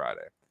AMD on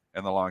Friday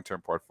in the long-term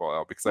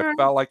portfolio because I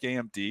felt like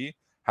AMD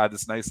had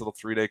this nice little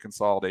 3-day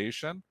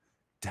consolidation.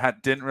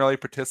 Didn't really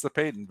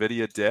participate.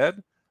 NVIDIA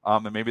did.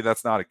 And maybe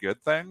that's not a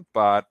good thing,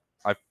 but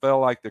I feel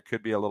like there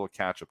could be a little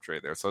catch-up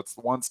trade there. So it's the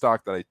one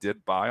stock that I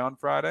did buy on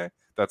Friday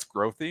that's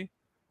growthy.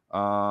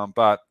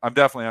 But I'm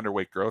definitely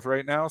underweight growth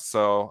right now.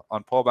 So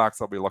on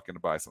pullbacks, I'll be looking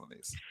to buy some of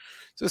these.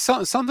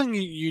 So something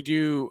you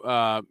do,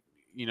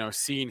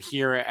 see and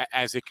hear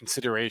as a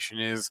consideration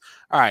is,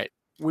 all right,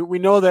 we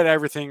know that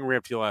everything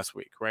ripped you last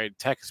week, right?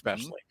 Tech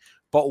especially.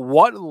 Mm-hmm. But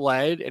what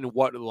led and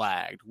what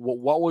lagged?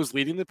 What was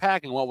leading the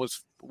pack and what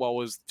was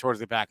towards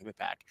the back of the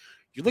pack?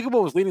 You look at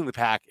what was leading the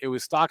pack, it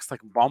was stocks like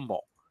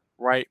Bumble.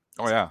 Right.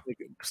 Oh yeah.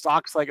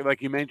 Stocks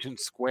like you mentioned,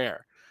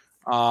 Square,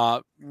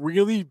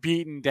 really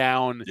beaten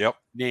down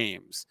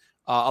names.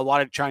 A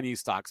lot of Chinese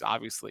stocks,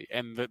 obviously,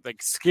 and the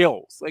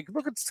Skills. Like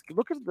look at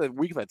the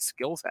week that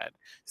Skills had.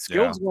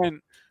 Skills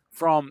went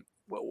from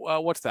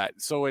what's that?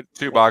 So it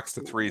 $2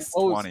 to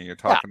 320. You're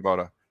talking about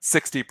a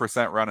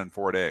 60% run in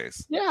 4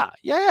 days. Yeah.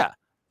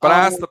 But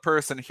ask the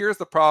person. Here's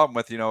the problem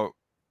with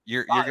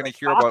You're going to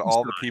hear about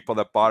all the people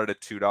that bought it at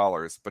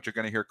 $2, but you're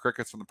going to hear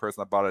crickets from the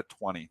person that bought it at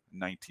 20,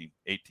 19,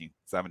 18,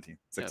 17,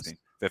 16,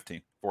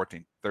 15,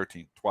 14,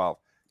 13, 12.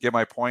 Get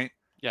my point?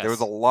 Yes. There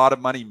was a lot of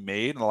money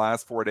made in the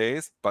last 4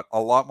 days, but a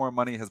lot more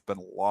money has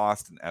been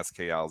lost in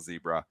SKL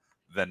Zebra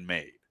than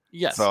made.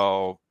 Yes.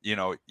 So,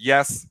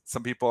 yes,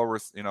 some people were,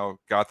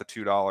 got the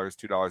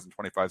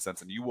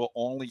 $2.25, and you will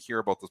only hear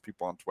about those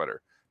people on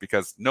Twitter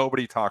because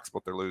nobody talks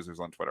about their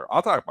losers on Twitter.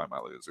 I'll talk about my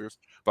losers,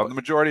 but the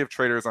majority of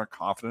traders aren't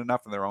confident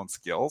enough in their own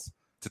skills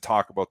to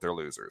talk about their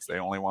losers. They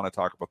only want to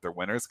talk about their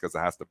winners because it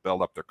has to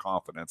build up their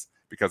confidence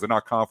because they're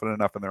not confident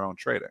enough in their own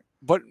trading.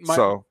 But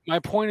my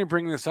point in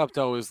bringing this up,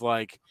 though, is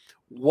like,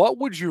 what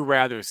would you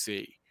rather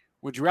see?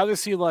 Would you rather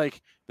see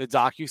like the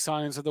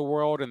DocuSigns of the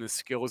world and the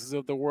Skills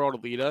of the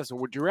world lead us? Or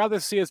would you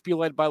rather see us be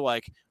led by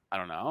like, I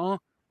don't know,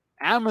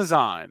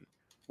 Amazon,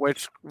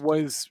 which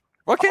was...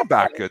 Well, it came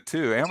back good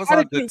too.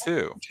 Amazon did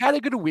too. Had a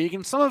good week,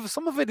 and some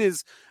of it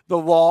is the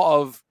law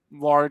of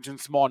large and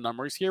small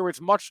numbers here. It's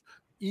much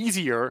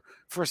easier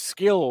for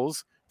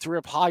Skills to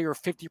rip higher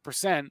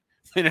 50%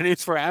 than it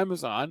is for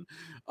Amazon.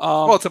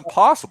 Well, it's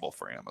impossible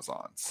for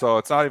Amazon. So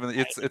it's not even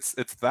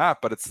it's that,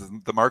 but it's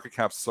the market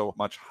cap's so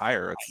much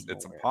higher.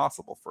 It's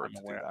impossible for it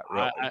to do that.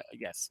 Really.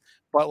 Yes,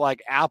 but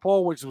like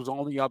Apple, which was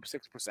only up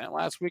 6%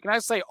 last week, and I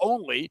say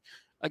only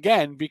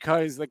again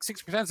because like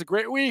 6% is a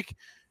great week.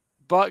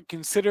 But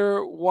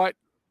consider what,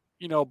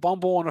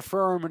 Bumble and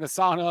Affirm and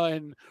Asana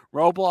and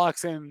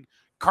Roblox and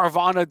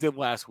Carvana did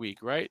last week,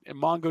 right? And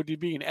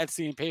MongoDB and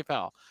Etsy and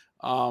PayPal.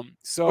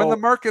 So when the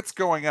market's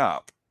going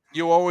up,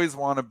 you always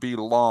want to be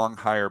long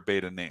higher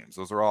beta names.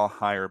 Those are all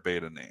higher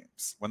beta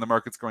names. When the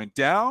market's going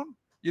down,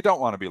 you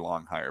don't want to be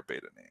long higher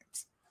beta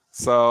names.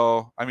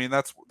 So, I mean,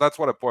 that's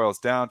what it boils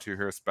down to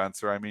here,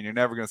 Spencer. I mean, you're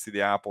never going to see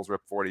the apples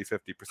rip 40, 50%.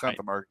 Right.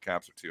 The market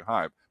caps are too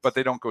high, but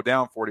they don't go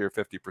down 40 or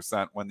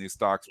 50% when these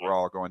stocks were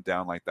all going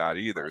down like that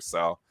either.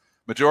 So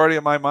majority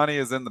of my money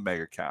is in the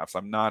mega caps.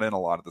 I'm not in a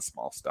lot of the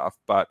small stuff,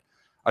 but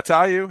I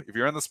tell you, if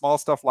you're in the small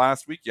stuff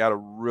last week, you had a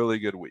really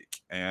good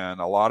week, and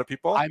a lot of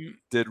people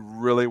did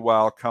really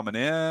well coming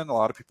in. A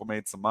lot of people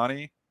made some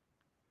money.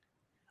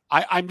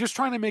 I'm just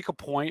trying to make a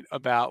point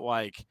about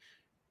like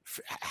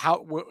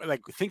how,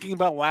 like, thinking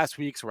about last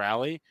week's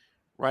rally,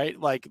 right?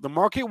 Like, the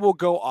market will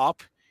go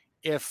up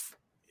if,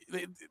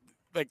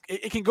 like,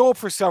 it can go up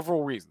for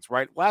several reasons,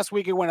 right? Last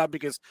week it went up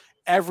because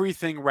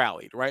everything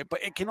rallied, right?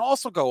 But it can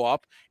also go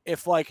up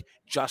if, like,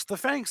 just the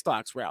FANG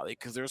stocks rally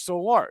because they're so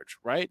large,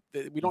 right?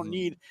 We don't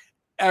need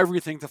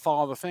everything to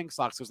follow the FANG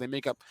stocks because they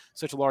make up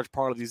such a large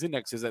part of these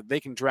indexes that they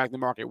can drag the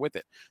market with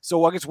it.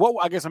 So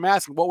I guess I'm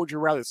asking, what would you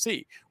rather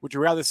see? Would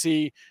you rather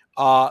see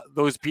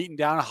those beaten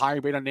down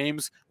higher beta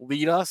names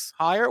lead us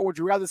higher, or would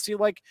you rather see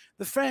like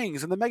the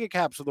FANGs and the mega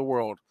caps of the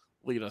world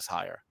lead us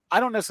higher?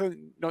 I don't necessarily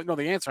know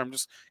the answer. I'm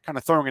just kind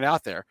of throwing it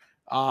out there.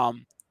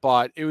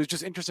 But it was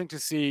just interesting to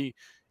see.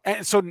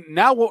 And so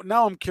now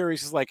I'm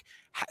curious is like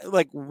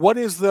what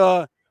is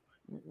the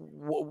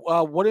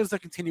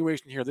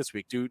continuation here this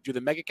week? Do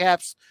the mega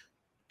caps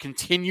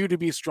continue to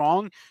be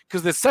strong?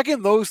 Because the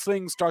second those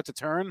things start to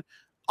turn,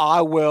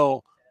 I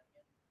will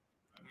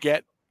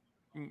get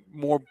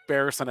more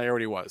bearish than I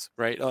already was,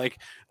 right? Like,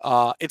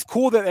 it's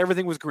cool that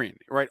everything was green,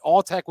 right?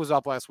 All tech was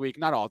up last week.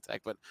 Not all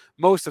tech, but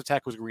most of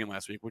tech was green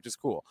last week, which is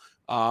cool.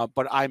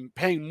 But I'm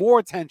paying more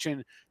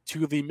attention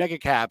to the mega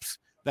caps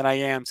than I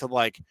am to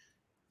like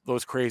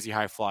those crazy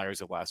high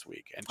flyers of last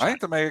week. And I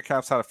think the mega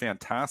caps had a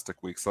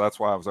fantastic week, so that's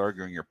why I was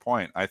arguing your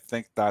point. I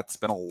think that's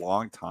been a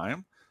long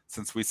time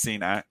since we've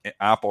seen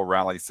Apple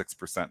rally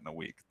 6% in a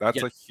week.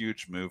 That's a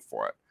huge move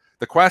for it.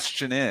 The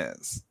question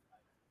is,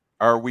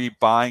 are we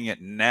buying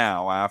it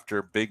now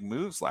after big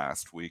moves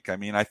last week? I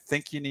mean, I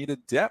think you need a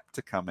dip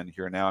to come in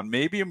here now, and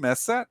maybe you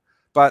miss it,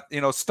 but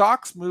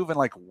stocks move in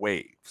like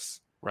waves,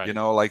 right?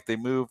 Like they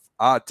move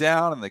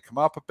down and they come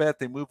up a bit.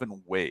 They move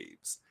in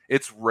waves.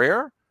 It's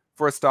rare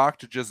for a stock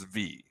to just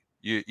V.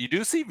 You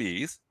do see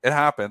Vs. It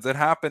happens. It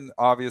happened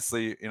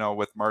obviously,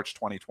 with March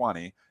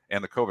 2020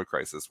 and the COVID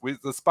crisis.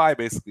 The SPY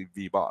basically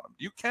V bottomed.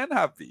 You can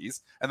have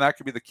Vs, and that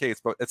could be the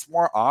case, but it's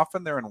more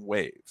often they're in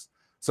waves.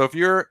 So if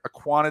you're a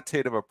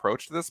quantitative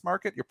approach to this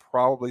market, you're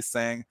probably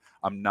saying,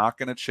 I'm not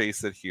going to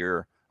chase it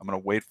here. I'm going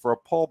to wait for a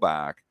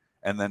pullback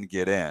and then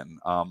get in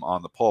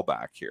on the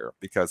pullback here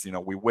because,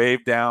 we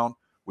waved down,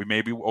 we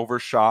maybe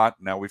overshot.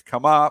 Now we've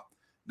come up.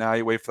 Now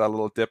you wait for that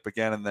little dip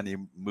again, and then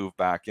you move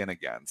back in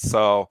again.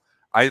 So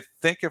I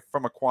think if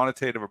from a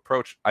quantitative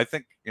approach, I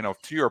think,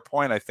 to your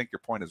point, I think your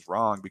point is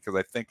wrong because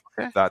I think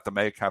that the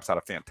mega caps had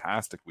a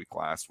fantastic week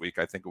last week.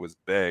 I think it was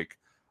big.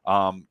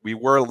 We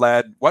were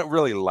led. What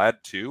really led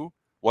to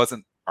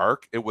wasn't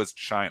ARK, it was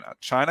China.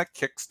 China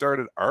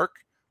kickstarted ARK,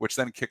 which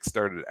then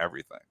kickstarted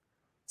everything.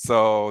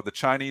 So the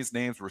Chinese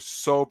names were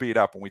so beat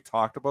up when we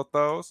talked about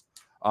those.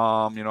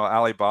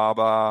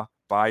 Alibaba,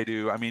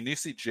 Baidu. I mean, you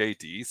see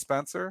JD,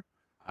 Spencer.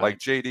 Like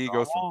JD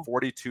goes from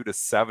 42 to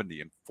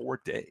 70 in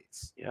 4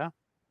 days. Yeah.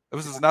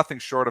 This is nothing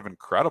short of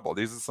incredible.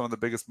 These are some of the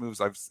biggest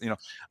moves I've,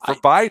 for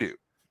Baidu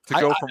to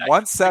go from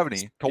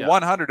 170 to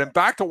 100 and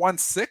back to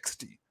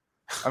 160.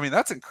 I mean,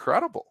 that's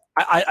incredible.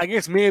 I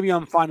guess maybe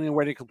I'm finding a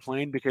way to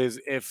complain because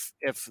if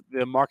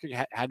the market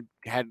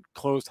had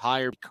closed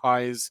higher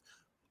because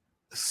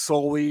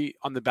solely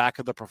on the back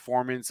of the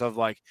performance of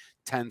like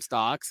 10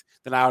 stocks,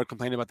 then I would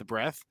complain about the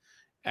breadth.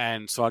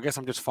 And so I guess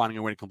I'm just finding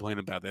a way to complain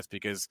about this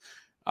because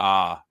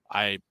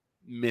I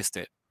missed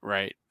it,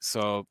 right?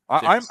 So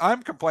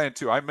I'm complaining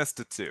too. I missed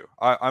it too.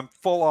 I'm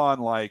full on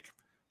like.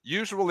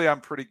 Usually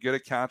I'm pretty good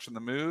at catching the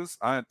moves.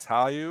 I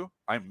tell you,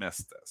 I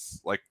missed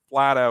this. Like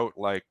flat out,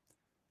 like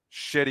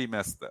shitty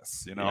missed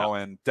this.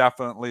 And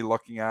definitely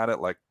looking at it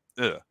like,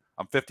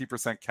 I'm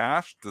 50%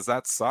 cash. Does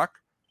that suck?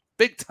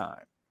 Big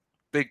time,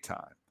 big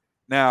time.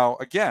 Now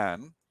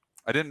again,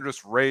 I didn't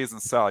just raise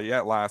and sell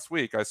yet last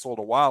week. I sold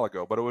a while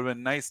ago, but it would have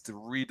been nice to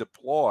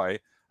redeploy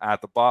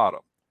at the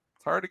bottom.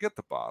 It's hard to get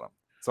the bottom.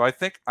 So I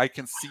think I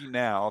can see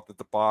now that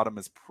the bottom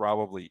is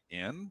probably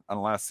in,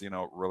 unless, it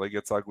really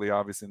gets ugly,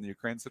 obviously, in the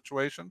Ukraine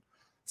situation.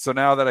 So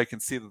now that I can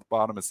see that the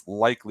bottom is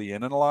likely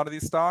in a lot of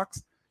these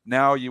stocks,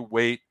 now you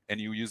wait and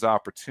you use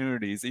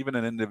opportunities, even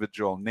in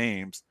individual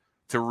names,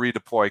 to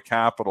redeploy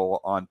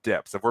capital on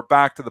dips. If we're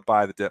back to the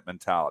buy the dip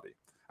mentality.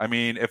 I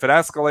mean, if it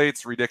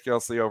escalates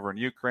ridiculously over in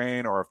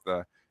Ukraine, or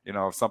if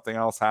if something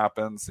else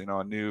happens,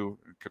 a new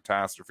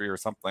catastrophe or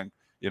something,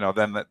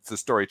 then the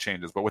story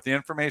changes. But with the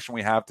information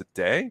we have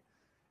today,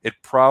 it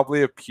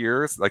probably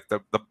appears like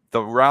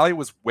the rally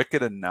was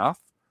wicked enough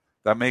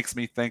that makes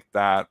me think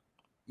that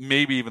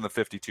maybe even the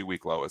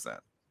 52-week low is in.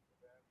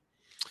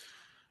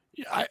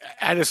 Yeah,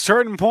 at a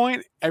certain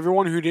point,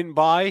 everyone who didn't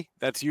buy,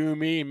 that's you and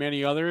me and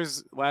many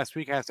others, last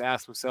week has to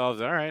ask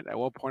themselves, all right, at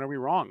what point are we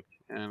wrong?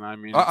 And I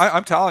mean,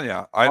 I'm telling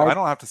you, I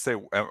don't have to say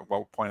at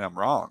what point I'm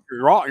wrong.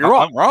 You're wrong. You're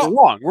wrong. I'm wrong. We're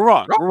wrong. We're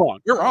wrong. We're wrong.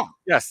 You're wrong.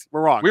 Yes,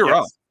 we're wrong. We're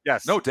wrong.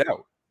 Yes. No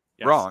doubt.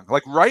 Yes. Wrong.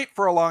 Like right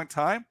for a long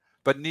time,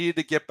 but needed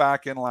to get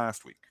back in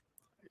last week.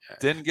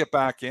 Didn't get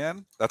back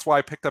in. That's why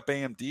I picked up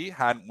AMD.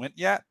 Hadn't went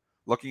yet.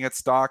 Looking at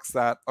stocks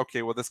that,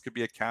 okay, well, this could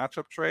be a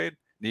catch-up trade.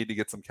 Need to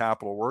get some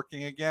capital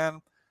working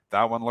again.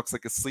 That one looks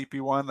like a sleepy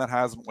one that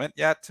hasn't went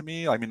yet to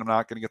me. I mean, I'm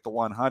not going to get the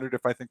 100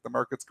 if I think the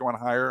market's going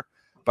higher,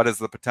 but is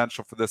the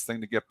potential for this thing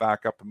to get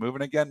back up and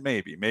moving again?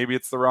 Maybe. Maybe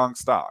it's the wrong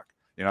stock.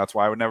 That's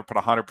why I would never put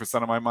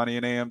 100% of my money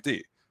in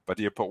AMD. But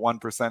do you put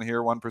 1%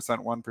 here,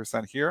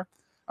 1% here?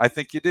 I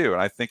think you do.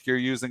 And I think you're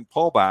using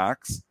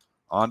pullbacks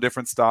on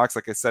different stocks.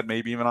 Like I said,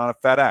 maybe even on a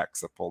FedEx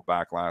that pulled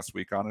back last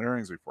week on an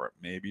earnings report.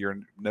 Maybe you're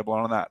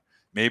nibbling on that.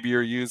 Maybe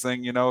you're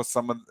using,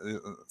 some of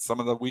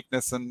the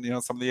weakness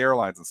in, some of the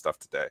airlines and stuff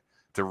today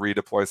to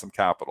redeploy some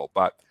capital.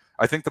 But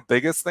I think the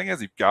biggest thing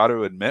is you've got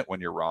to admit when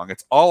you're wrong.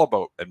 It's all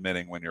about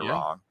admitting when you're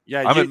wrong.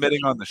 Yeah, I'm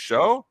admitting on the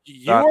show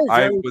that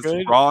I was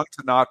wrong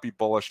to not be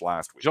bullish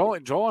last week.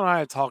 Joel and I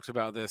had talked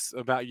about this,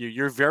 about you.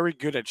 You're very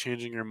good at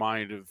changing your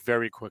mind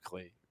very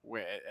quickly.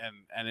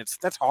 And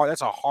that's hard.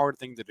 That's a hard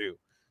thing to do.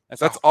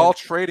 That's all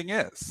trading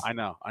is. I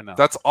know.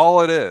 That's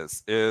all it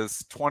is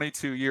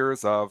 22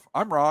 years of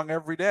I'm wrong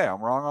every day.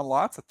 I'm wrong on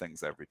lots of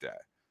things every day.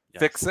 Yes.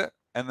 Fix it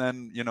and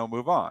then,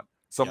 move on.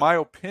 So my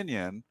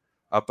opinion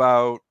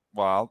about,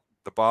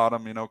 the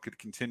bottom, could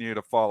continue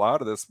to fall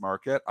out of this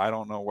market. I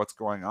don't know what's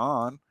going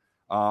on.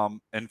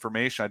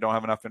 Information, I don't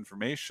have enough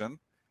information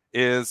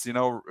is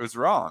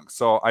wrong.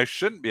 So I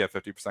shouldn't be at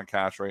 50%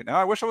 cash right now.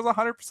 I wish I was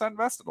 100%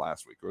 invested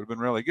last week. It would have been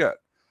really good.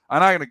 I'm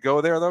not going to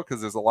go there, though,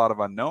 because there's a lot of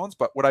unknowns.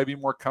 But would I be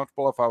more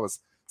comfortable if I was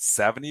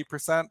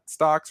 70%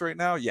 stocks right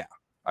now? Yeah,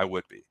 I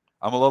would be.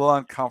 I'm a little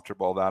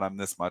uncomfortable that I'm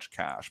this much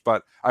cash.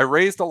 But I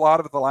raised a lot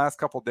of it the last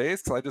couple of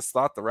days because I just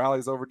thought the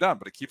rally's overdone,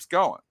 but it keeps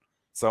going.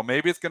 So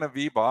maybe it's going to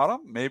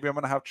V-bottom. Maybe I'm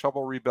going to have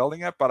trouble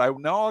rebuilding it, but I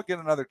know I'll get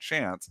another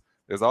chance.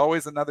 There's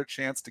always another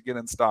chance to get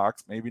in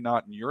stocks. Maybe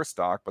not in your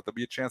stock, but there'll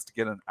be a chance to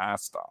get in a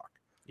stock.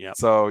 Yeah.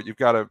 So you've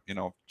got to,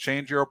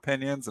 change your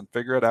opinions and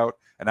figure it out.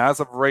 And as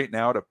of right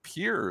now, it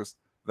appears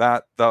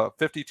that the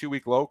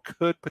 52-week low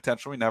could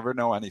potentially, never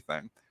know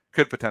anything,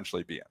 could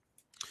potentially be in.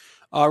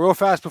 Real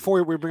fast,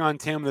 before we bring on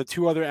Tim, the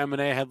two other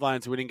M&A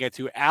headlines we didn't get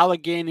to.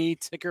 Allegheny,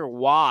 ticker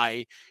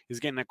Y, is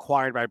getting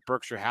acquired by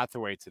Berkshire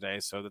Hathaway today.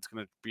 So that's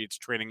going to be, it's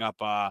trading up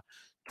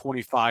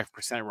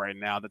 25% right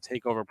now. The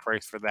takeover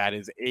price for that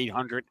is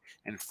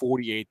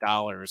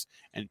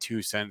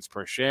 $848.02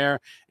 per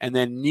share. And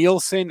then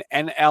Nielsen,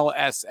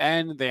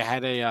 NLSN, they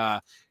had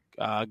a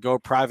go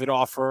private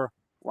offer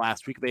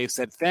last week. They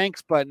said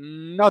thanks, but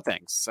no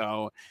thanks.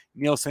 So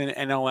Nielsen,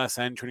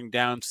 NLSN trading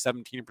down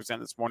 17%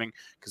 this morning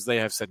because they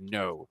have said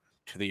no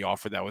to the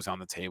offer that was on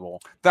the table.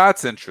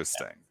 That's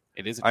interesting. Yeah,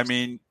 it is interesting. I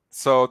mean,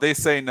 so they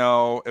say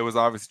no. It was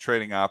obviously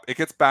trading up. It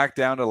gets back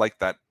down to like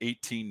that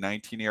 18,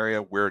 19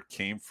 area where it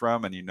came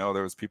from, and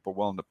there was people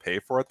willing to pay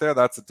for it there.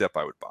 That's a dip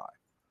I would buy.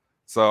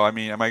 So, I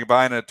mean, am I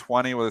buying at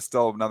 20 with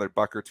still another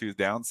buck or two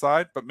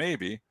downside? But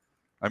maybe.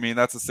 I mean,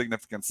 that's a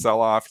significant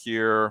sell-off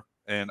here.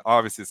 And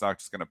obviously, it's not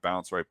just going to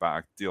bounce right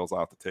back. Deals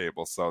off the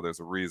table. So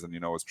there's a reason,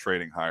 it's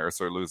trading higher.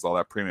 So it loses all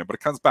that premium. But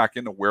it comes back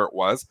into where it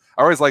was.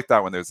 I always like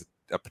that when there's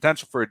a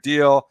potential for a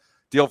deal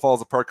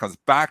falls apart, comes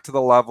back to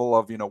the level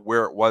of,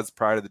 where it was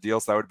prior to the deal.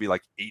 So that would be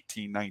like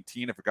 18,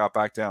 19 if it got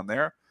back down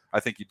there. I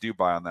think you do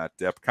buy on that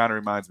dip. Kind of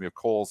reminds me of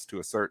Kohl's to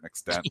a certain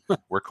extent,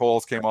 where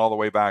Kohl's came all the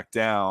way back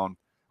down,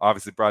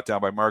 obviously brought down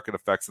by market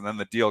effects. And then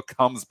the deal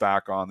comes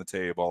back on the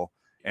table.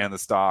 And the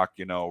stock,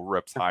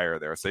 rips higher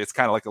there. So it's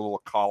kind of like a little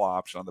call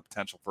option on the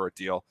potential for a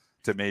deal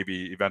to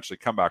maybe eventually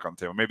come back on the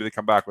table. Maybe they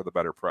come back with a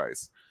better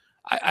price.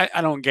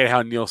 I don't get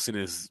how Nielsen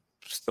is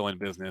still in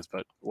business,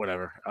 but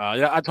whatever.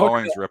 I told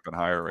Boeing's ripping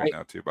higher right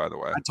now too, by the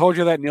way. I told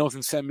you that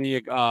Nielsen sent me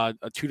a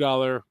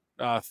 $2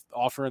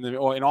 offer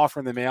an offer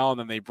in the mail, and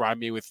then they bribed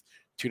me with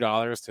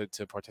 $2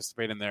 to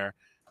participate in their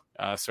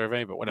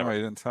survey, but whatever. No,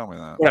 you didn't tell me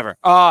that. Whatever.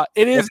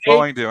 It is. What's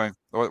Boeing doing?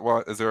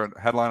 What is there a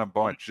headline on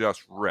Boeing?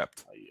 Just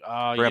ripped.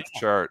 Ripped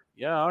chart.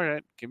 Yeah. All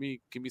right. Give me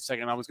a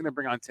second. I was going to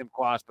bring on Tim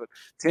Quast, but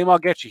Tim, I'll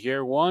get you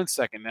here. 1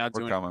 second now.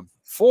 We're coming.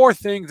 4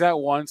 things at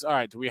once. All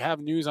right. Do we have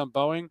news on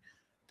Boeing?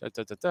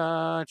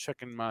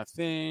 Checking my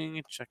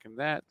thing. Checking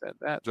that.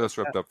 Just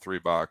ripped up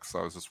 $3.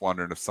 I was just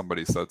wondering if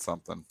somebody said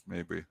something.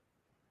 Maybe.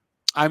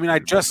 I mean, I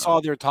just saw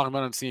they were talking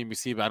about it on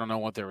CNBC, but I don't know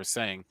what they were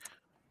saying.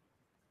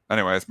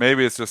 Anyways,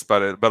 maybe it's just,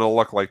 but it'll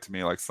look like to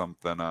me like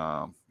something,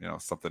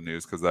 something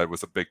news, because that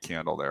was a big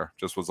candle there.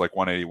 Just was like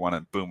 181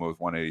 and boom, it was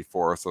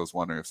 184. So I was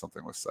wondering if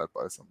something was said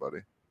by somebody.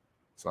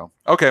 So,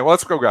 okay, well,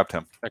 let's go grab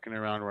Tim. Checking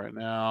around right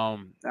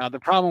now. The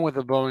problem with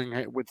the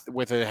Boeing,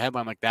 with a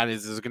headline like that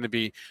is there's going to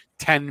be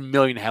 10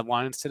 million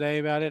headlines today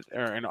about it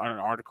or on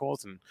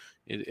articles, and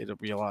it'll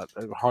be a lot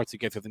hard to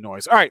get through the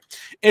noise. All right,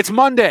 it's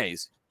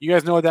Mondays. You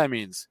guys know what that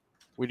means.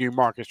 We do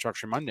Market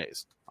Structure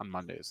Mondays on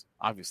Mondays,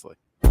 obviously.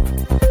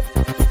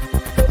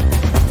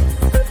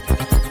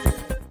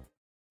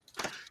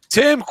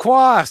 Tim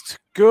Quast,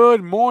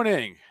 good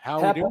morning. How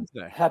are we doing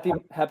today?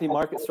 Happy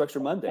Market Structure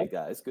Monday,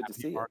 guys. Good to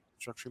see you.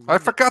 I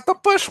forgot the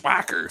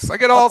bushwhackers. I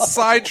get all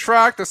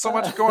sidetracked. There's so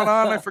much going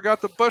on. I forgot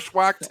the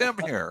bushwhack Tim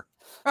here.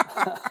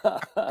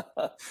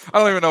 I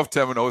don't even know if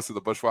Tim knows who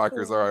the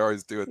Bushwhackers are. I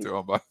always do it to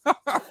him. But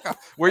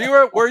were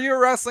you a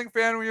wrestling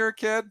fan when you were a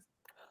kid?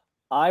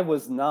 I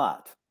was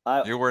not.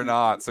 You were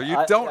not. So you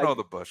don't know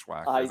the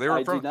Bushwhackers. They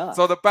were do not.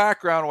 So the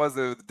background was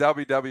the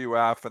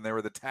WWF, and they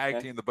were the tag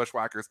team, the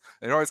Bushwhackers.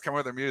 They'd always come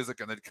with their music,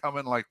 and they'd come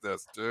in like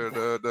this. Da,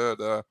 da, da,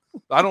 da.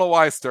 I don't know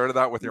why I started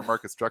that with your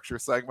market structure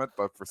segment,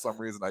 but for some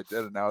reason I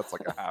did, and now it's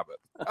like a habit.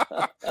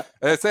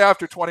 They say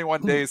after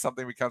 21 days,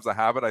 something becomes a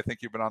habit. I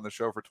think you've been on the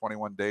show for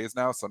 21 days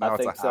now, so now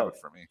it's a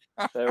habit for me.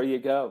 There you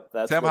go.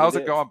 Tim, how's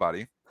it going,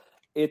 buddy?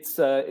 It's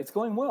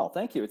going well,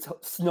 thank you. It's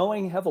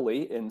snowing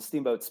heavily in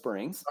Steamboat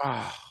Springs.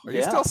 Are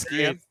you still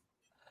skiing?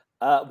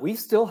 We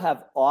still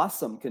have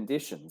awesome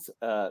conditions.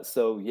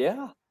 So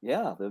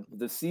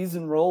the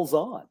season rolls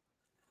on.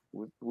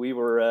 We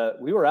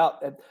were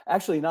out,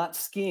 actually not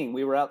skiing.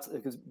 We were out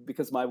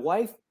because my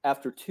wife,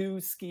 after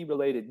 2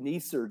 ski-related knee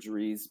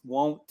surgeries,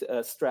 won't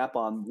strap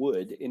on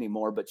wood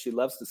anymore, but she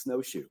loves to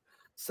snowshoe.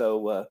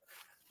 So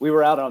we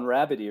were out on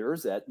Rabbit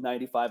Ears at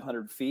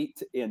 9,500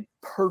 feet in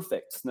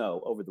perfect snow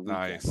over the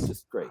weekend. Nice.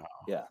 Just great. Wow.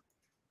 Yeah.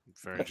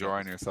 Very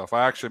enjoying yourself.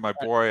 My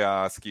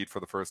boy skied for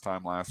the first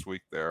time last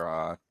week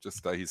there.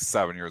 He's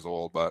 7 years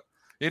old, but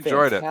he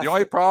enjoyed it. The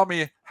only problem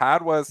he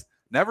had was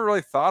never really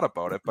thought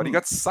about it, but he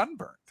got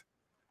sunburned.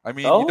 I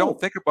mean, you don't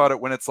think about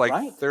it when it's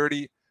like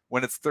 30,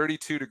 when it's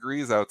 32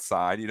 degrees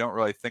outside. You don't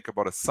really think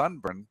about a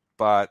sunburn,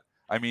 but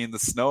I mean, the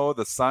snow,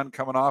 the sun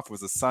coming off,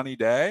 was a sunny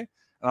day.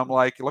 And I'm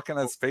like, looking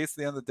at his face at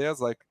the end of the day, I was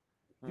like,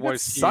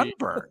 was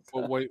sunburned.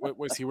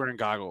 Was he wearing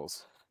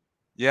goggles?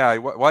 Yeah,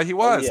 well, he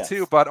was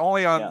too, but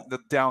only on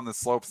down the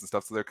slopes and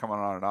stuff, so they're coming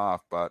on and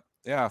off. But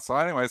yeah, so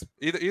anyways,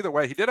 either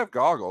way, he did have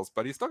goggles,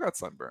 but he still got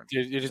sunburned.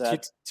 You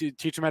just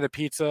teach him how to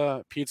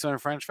pizza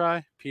and French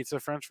fry? Pizza,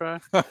 French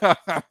fry?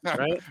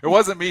 Right? It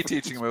wasn't me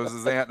teaching him; it was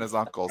his aunt and his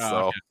uncle.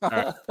 So.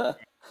 Okay.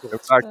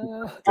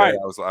 I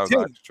was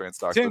actually trained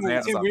stock. Tim,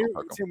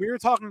 we were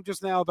talking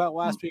just now about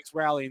last week's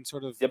rally and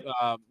sort of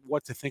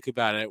what to think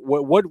about it.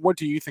 What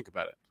do you think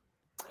about it?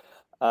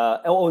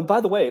 And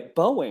by the way,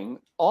 Boeing,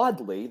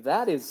 oddly,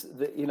 that is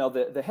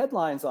the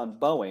headlines on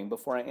Boeing,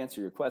 before I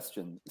answer your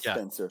question,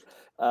 Spencer,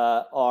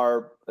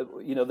 are,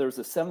 there's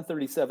a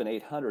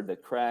 737-800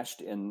 that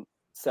crashed in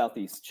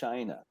Southeast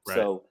China. Right.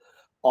 So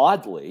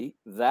oddly,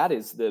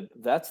 that's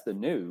the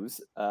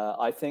news.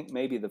 I think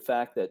maybe the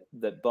fact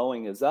that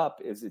Boeing is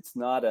up is it's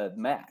not a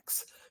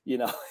MAX.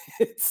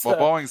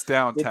 Boeing's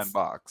down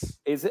 $10.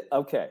 Is it?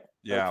 Okay.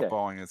 Yeah, okay.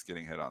 Boeing is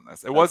getting hit on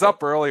this. It was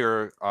up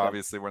earlier,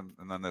 obviously,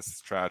 and then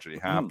this tragedy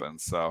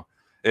happened. So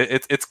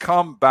it's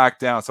come back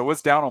down. So it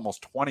was down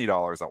almost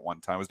 $20 at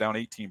one time. It was down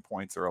 18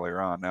 points earlier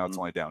on. Now it's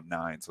only down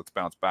 9. So it's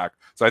bounced back.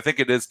 So I think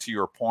it is to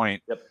your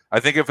point. Yep. I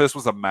think if this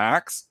was a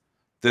MAX,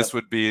 this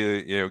would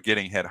be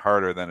getting hit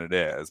harder than it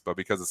is. But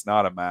because it's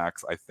not a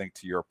MAX, I think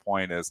to your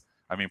point is,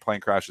 I mean, plane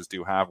crashes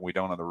do happen. We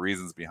don't know the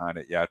reasons behind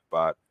it yet,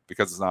 but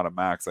because it's not a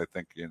MAX, I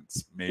think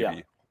it's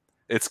maybe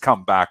it's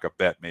come back a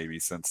bit maybe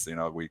since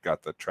we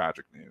got the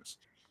tragic news.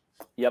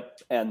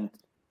 Yep, and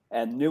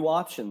new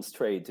options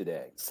trade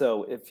today.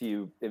 So if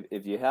you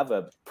have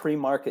a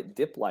pre-market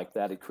dip like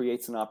that, it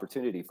creates an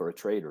opportunity for a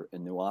trader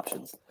in new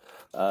options.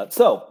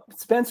 So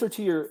Spencer,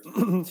 to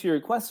your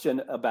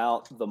question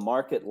about the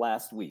market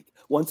last week,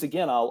 once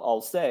again,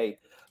 I'll say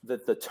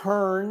that the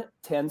turn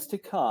tends to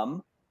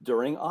come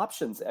during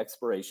options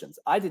expirations.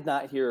 I did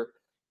not hear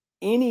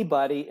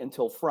anybody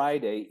until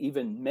Friday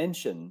even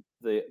mention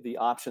the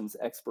options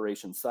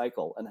expiration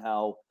cycle and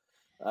how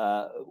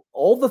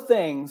all the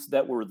things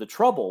that were the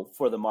trouble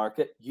for the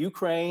market,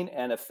 Ukraine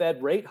and a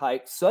Fed rate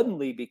hike,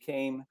 suddenly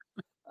became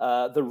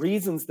the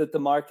reasons that the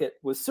market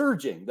was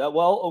surging.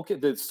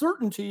 The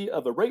certainty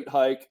of a rate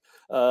hike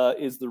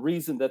is the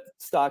reason that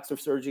stocks are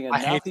surging. And I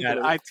hate that.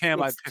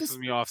 It pisses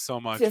me off so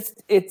much.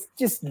 It's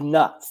just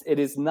nuts.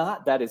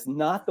 That is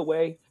not the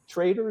way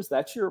traders,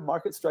 that's your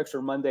Market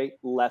Structure Monday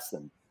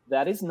lesson.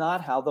 That is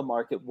not how the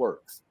market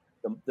works.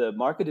 The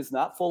market is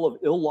not full of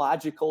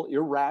illogical,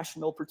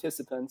 irrational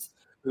participants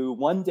who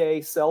one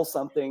day sell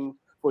something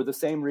for the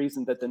same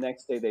reason that the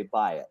next day they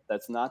buy it.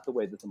 That's not the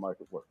way that the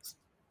market works.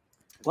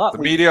 But the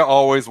media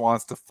always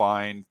wants to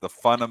find the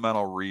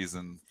fundamental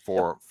reason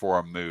for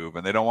a move,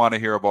 and they don't want to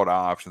hear about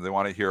options. They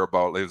want to hear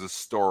about there's a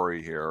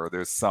story here, or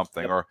there's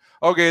something, or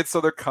okay, so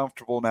they're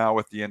comfortable now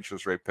with the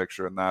interest rate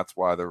picture, and that's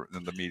why they're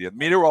in the media. The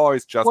media will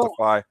always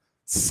justify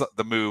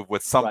the move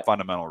with some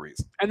fundamental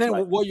reason. And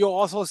then what you'll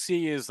also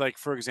see is, like,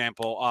 for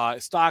example,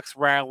 stocks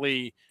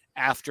rally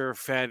after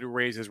Fed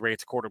raises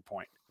rates a quarter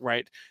point,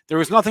 right? There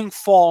was nothing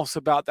false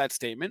about that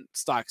statement.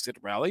 Stocks did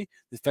rally.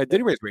 The Fed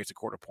did raise rates a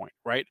quarter point,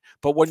 right?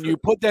 But when you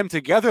put them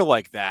together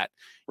like that,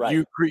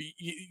 you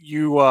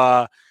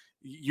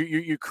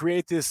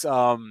create this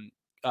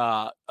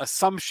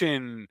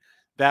assumption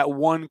that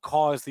one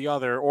caused the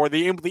other, or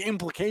the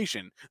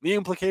implication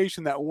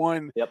that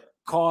one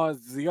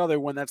caused the other,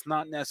 when that's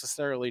not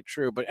necessarily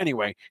true. But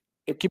anyway,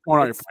 keep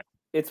going on your point.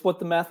 It's what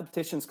the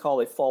mathematicians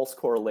call a false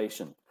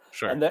correlation.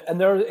 Sure. And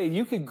there,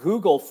 you could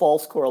Google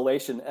false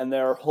correlation, and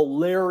there are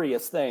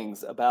hilarious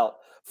things about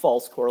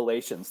false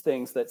correlations,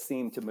 things that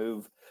seem to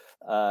move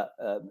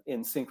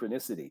in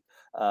synchronicity.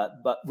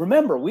 But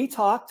remember, we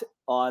talked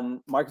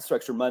on Market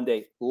Structure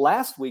Monday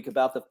last week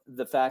about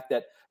the fact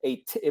that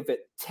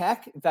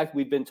tech, in fact,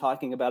 we've been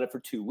talking about it for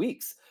 2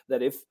 weeks,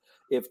 that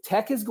if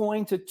tech is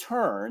going to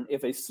turn,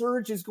 if a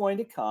surge is going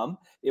to come,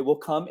 it will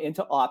come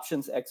into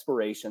options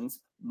expirations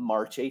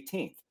March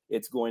 18th.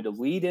 It's going to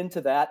lead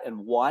into that. And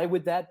why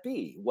would that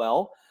be?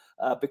 Well,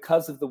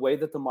 because of the way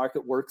that the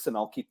market works, and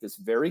I'll keep this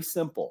very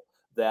simple,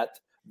 that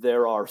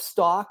there are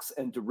stocks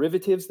and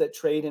derivatives that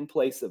trade in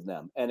place of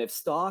them. And if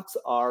stocks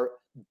are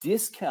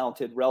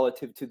discounted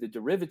relative to the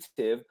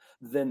derivative,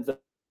 then the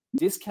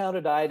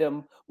discounted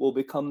item will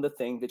become the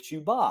thing that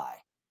you buy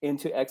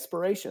into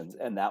expirations.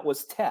 And that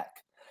was tech.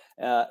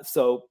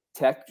 So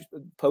tech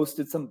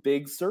posted some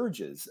big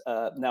surges.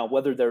 Now,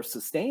 whether they're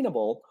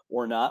sustainable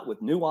or not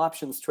with new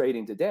options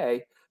trading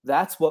today,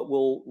 that's what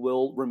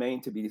will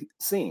remain to be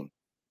seen.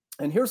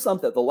 And here's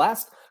something, the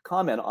last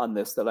comment on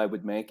this that I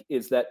would make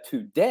is that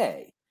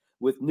today,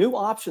 with new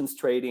options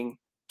trading,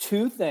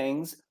 2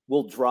 things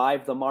will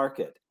drive the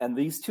market. And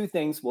these 2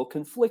 things will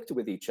conflict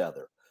with each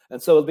other.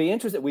 And so it'll be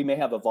interesting. We may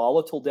have a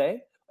volatile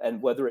day,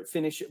 and whether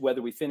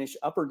we finish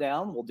up or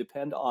down will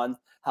depend on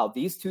how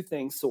these 2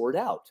 things sort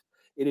out.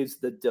 It is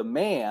the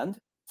demand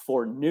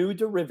for new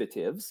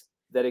derivatives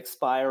that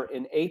expire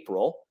in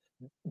April.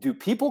 Do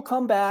people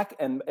come back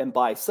and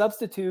buy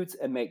substitutes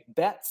and make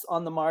bets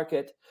on the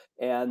market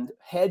and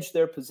hedge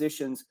their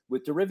positions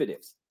with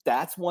derivatives?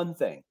 That's one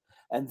thing.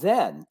 And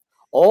then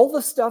all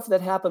the stuff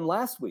that happened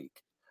last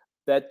week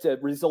that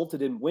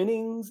resulted in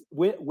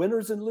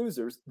winners and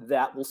losers,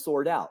 that will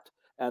sort out.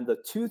 And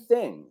the 2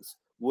 things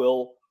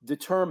will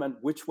determine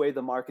which way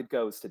the market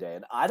goes today.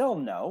 And I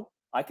don't know.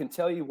 I can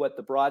tell you what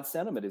the broad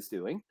sentiment is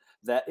doing,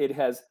 that it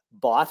has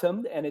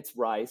bottomed and it's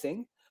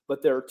rising.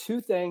 But there are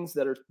 2 things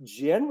that are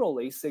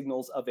generally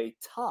signals of a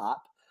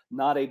top,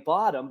 not a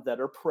bottom,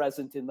 that are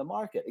present in the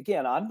market.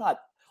 Again,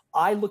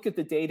 I look at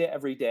the data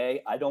every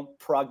day. I don't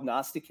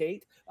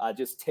prognosticate. I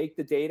just take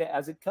the data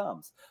as it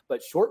comes.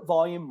 But short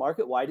volume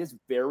market-wide is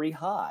very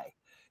high.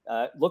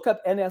 Look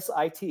up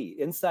NSIT,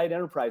 Inside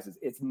Enterprises.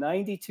 It's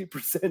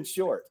 92%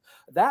 short.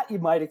 That you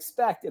might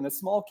expect in a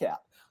small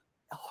cap.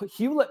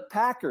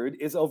 Hewlett-Packard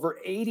is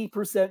over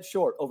 80%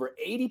 short. Over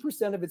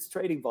 80% of its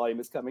trading volume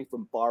is coming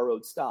from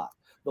borrowed stock.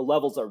 The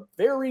levels are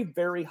very,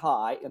 very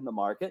high in the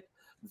market.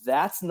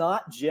 That's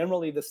not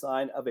generally the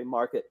sign of a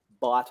market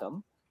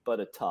bottom, but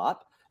a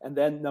top. And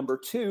then number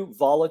 2,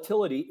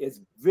 volatility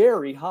is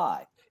very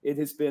high. It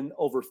has been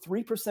over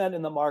 3%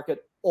 in the market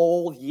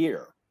all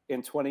year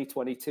in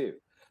 2022.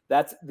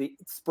 That's the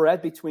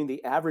spread between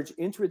the average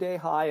intraday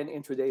high and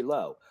intraday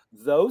low.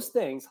 Those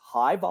things,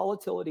 high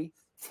volatility,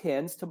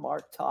 tends to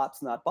mark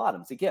tops, not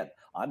bottoms. Again,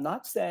 I'm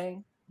not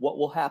saying what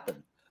will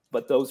happen,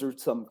 but those are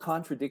some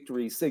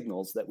contradictory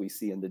signals that we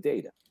see in the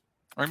data.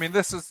 I mean,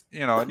 this is,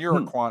 and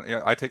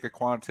you're I take a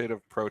quantitative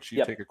approach,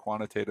 you take a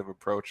quantitative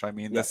approach. I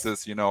mean, this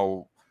is,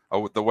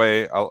 the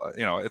way,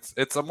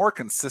 it's a more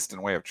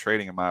consistent way of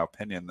trading, in my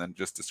opinion, than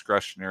just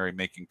discretionary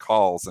making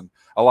calls. And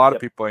a lot of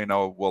people,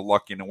 will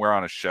look, we're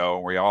on a show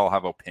and we all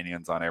have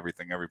opinions on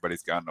everything.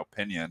 Everybody's got an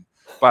opinion.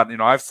 But,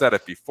 I've said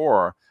it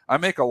before, I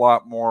make a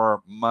lot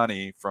more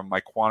money from my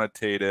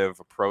quantitative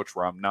approach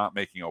where I'm not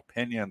making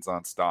opinions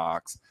on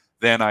stocks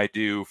than I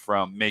do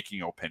from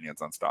making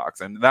opinions on stocks.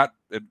 And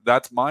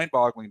that's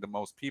mind-boggling to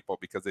most people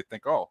because they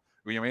think, oh,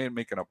 you may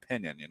make an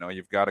opinion,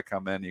 you've got to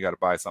come in, you got to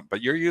buy something.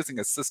 But you're using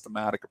a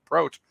systematic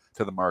approach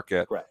to the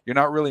market. Correct. You're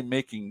not really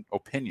making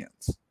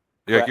opinions.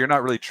 You're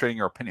not really trading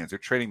your opinions. You're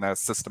trading that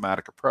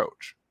systematic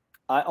approach.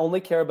 I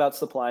only care about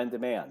supply and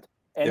demand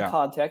and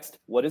context.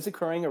 What is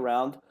occurring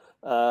around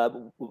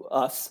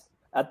us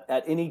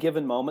at any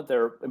given moment?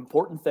 There are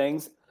important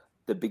things,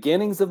 the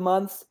beginnings of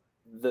months,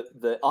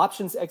 the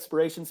options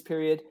expirations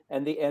period,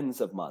 and the ends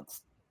of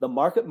months. The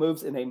market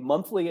moves in a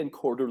monthly and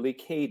quarterly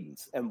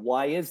cadence. And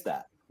why is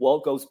that? Well,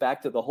 it goes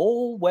back to the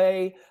whole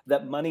way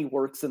that money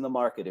works in the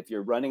market. If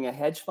you're running a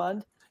hedge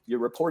fund, you're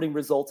reporting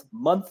results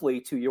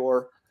monthly to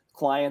your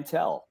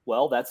clientele.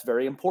 Well, that's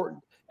very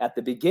important. At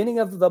the beginning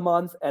of the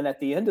month and at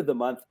the end of the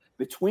month,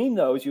 between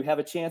those, you have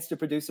a chance to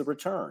produce a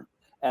return.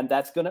 And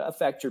that's going to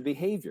affect your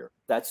behavior.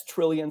 That's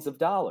trillions of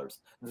dollars.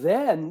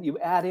 Then you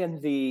add in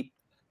the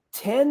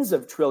tens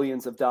of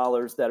trillions of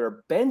dollars that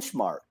are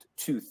benchmarked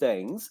to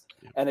things.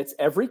 And it's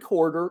every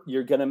quarter,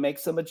 you're going to make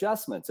some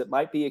adjustments. It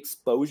might be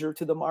exposure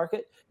to the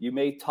market. You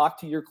may talk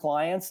to your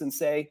clients and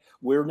say,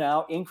 we're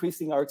now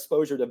increasing our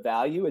exposure to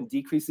value and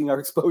decreasing our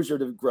exposure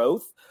to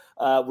growth.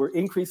 We're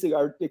increasing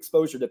our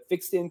exposure to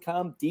fixed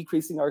income,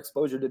 decreasing our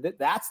exposure to that.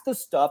 That's the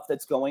stuff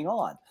that's going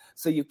on.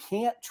 So you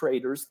can't,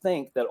 traders,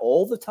 think that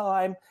all the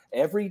time,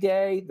 every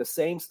day, the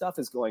same stuff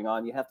is going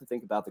on. You have to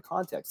think about the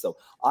context. So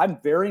I'm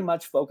very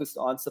much focused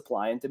on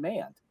supply and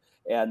demand.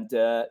 And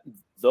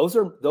those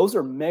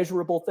are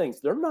measurable things.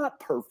 They're not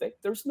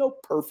perfect. There's no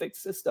perfect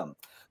system.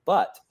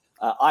 But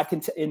I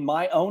can, in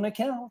my own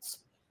accounts,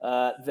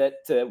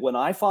 that when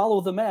I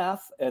follow the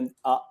math, and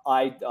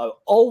I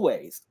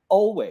always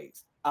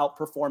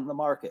outperform the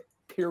market,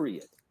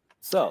 period.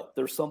 So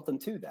there's something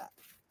to that.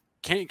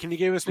 Can you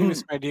give us maybe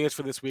some ideas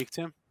for this week,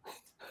 Tim?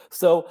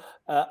 So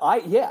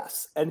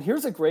yes, and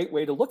here's a great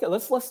way to look at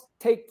it. Let's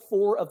take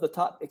 4 of the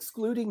top,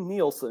 excluding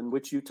Nielsen,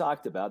 which you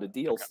talked about, a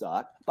deal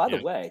stock. By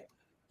the way,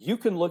 you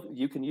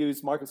can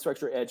use Market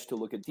Structure Edge to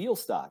look at deal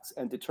stocks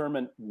and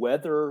determine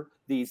whether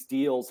these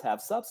deals have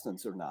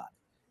substance or not.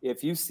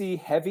 If you see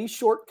heavy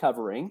short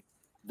covering,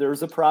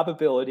 there's a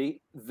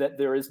probability that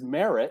there is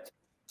merit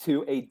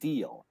to a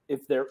deal.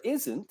 If there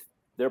isn't,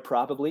 there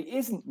probably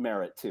isn't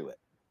merit to it.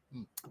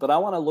 But I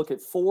want to look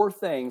at 4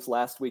 things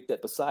last week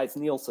that besides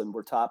Nielsen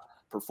were top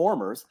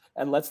performers,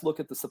 and let's look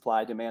at the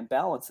supply-demand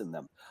balance in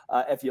them.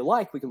 If you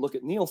like, we can look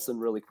at Nielsen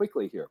really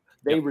quickly here.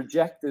 They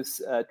reject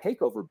this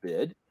takeover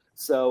bid.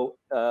 So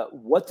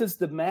what does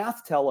the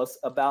math tell us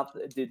about?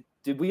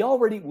 Could we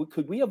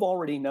have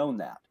already known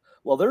that?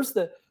 Well,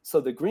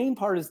 the green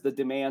part is the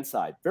demand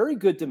side. Very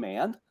good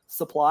demand.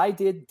 Supply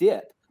did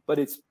dip, but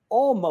it's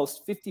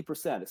almost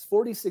 50%. It's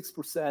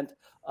 46%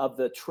 of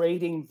the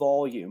trading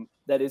volume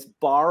that is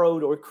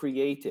borrowed or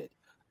created.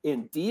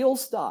 In deal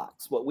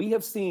stocks, what we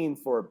have seen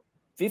for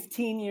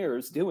 15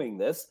 years doing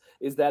this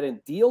is that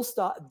in deals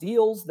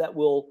that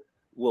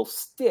will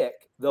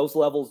stick, those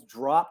levels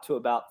drop to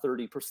about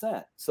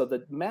 30%. So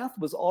the math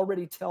was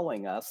already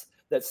telling us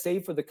that,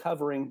 save for the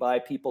covering by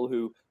people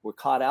who were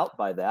caught out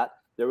by that,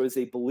 there was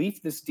a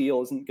belief this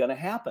deal isn't going to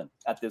happen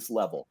at this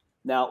level.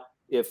 Now,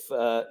 if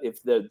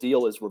the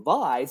deal is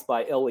revised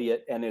by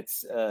Elliott and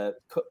its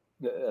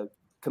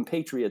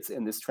compatriots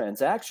in this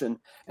transaction,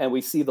 and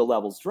we see the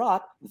levels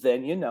drop,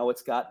 then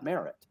it's got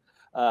merit.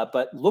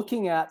 But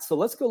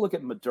let's go look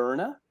at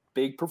Moderna,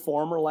 big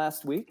performer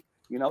last week.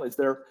 Is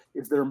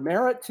there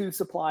merit to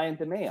supply and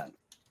demand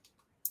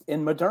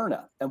in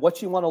Moderna? And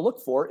what you want to look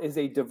for is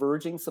a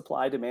diverging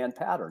supply-demand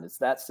pattern. It's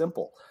that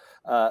simple.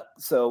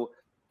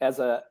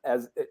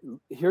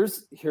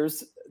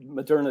 Here's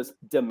Moderna's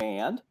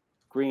demand.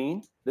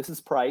 Green, this is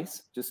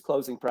price, just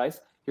closing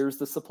price. Here's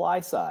the supply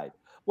side.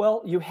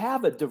 Well, you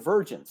have a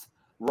divergence.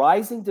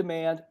 Rising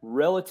demand,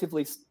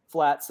 relatively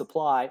flat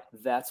supply.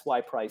 That's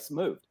why price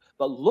moved.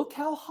 But look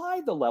how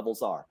high the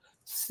levels are.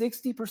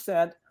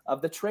 60%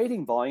 of the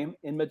trading volume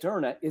in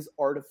Moderna is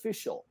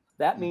artificial.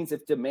 That means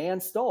if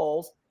demand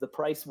stalls, the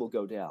price will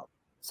go down.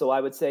 So I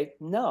would say,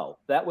 no,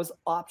 that was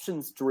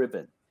options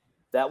driven.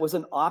 That was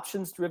an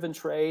options driven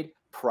trade,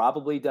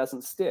 probably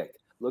doesn't stick.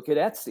 Look at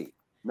Etsy.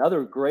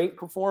 Another great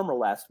performer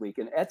last week.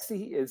 And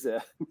Etsy is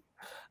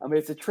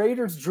it's a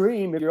trader's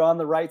dream if you're on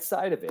the right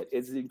side of it.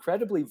 It's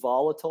incredibly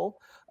volatile.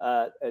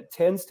 It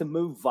tends to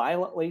move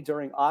violently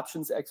during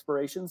options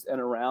expirations and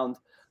around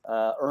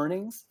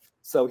earnings.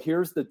 So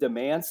here's the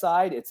demand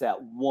side. It's at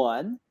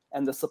 1,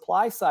 and the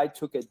supply side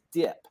took a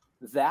dip.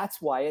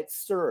 That's why it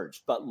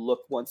surged. But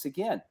look, once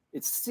again,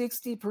 it's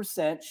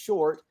 60%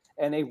 short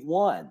and a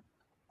 1.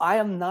 I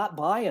am not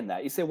buying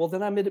that. You say, well,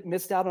 then I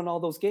missed out on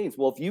all those gains.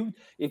 Well,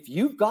 if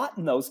you've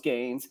gotten those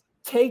gains,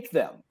 take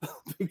them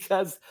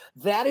because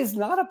that is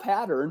not a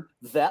pattern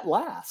that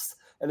lasts.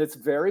 And it's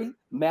very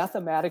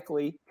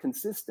mathematically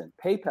consistent.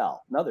 PayPal,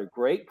 another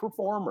great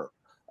performer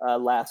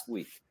last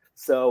week.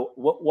 So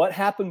what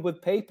happened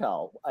with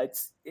PayPal?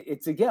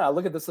 It's again, I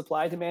look at the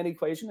supply demand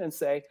equation and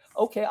say,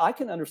 okay, I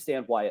can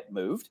understand why it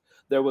moved.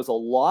 There was a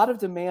lot of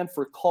demand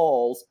for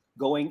calls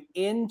going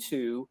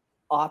into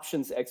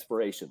options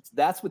expirations.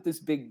 That's what this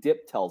big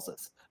dip tells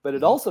us. But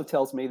it also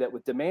tells me that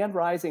with demand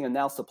rising and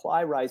now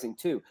supply rising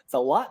too, it's a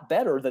lot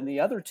better than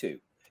the other two.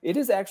 It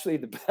is actually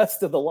the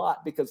best of the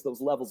lot because those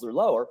levels are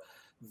lower.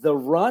 The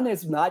run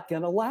is not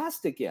going to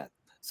last again.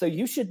 So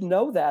you should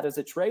know that as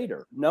a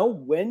trader. Know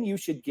when you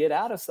should get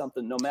out of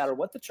something, no matter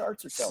what the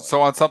charts are telling.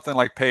 So on something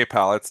like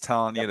PayPal, it's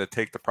telling you to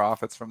take the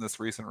profits from this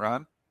recent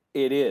run?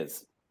 It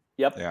is.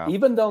 Yep. Yeah.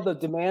 Even though the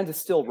demand is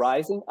still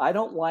rising, I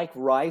don't like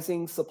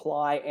rising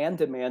supply and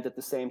demand at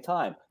the same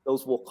time.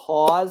 Those will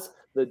cause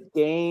the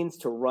gains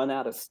to run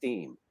out of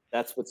steam.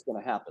 That's what's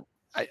going to happen.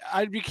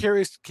 I'd be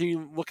curious. Can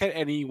you look at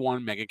any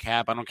one mega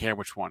cap? I don't care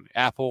which one.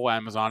 Apple,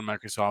 Amazon,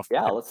 Microsoft.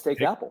 Yeah, let's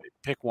take Apple.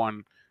 Pick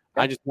one.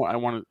 Okay. I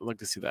want to look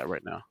to see that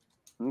right now.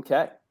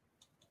 Okay.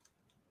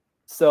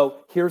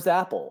 So here's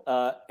Apple,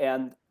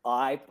 and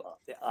I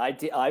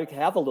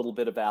have a little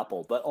bit of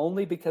Apple, but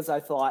only because I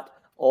thought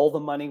all the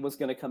money was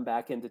going to come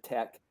back into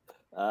tech,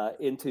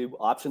 into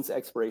options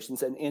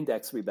expirations and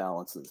index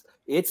rebalances.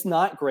 It's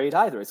not great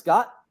either. It's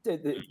got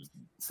the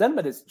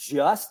sentiment is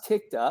just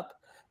ticked up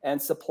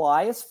and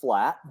supply is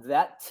flat.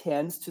 That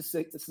tends to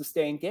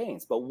sustain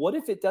gains. But what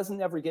if it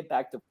doesn't ever get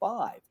back to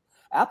 5?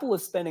 Apple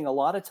is spending a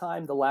lot of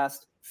time the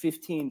last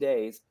 15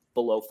 days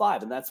below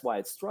 5, and that's why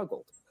it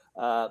struggled.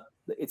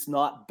 It's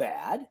not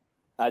bad.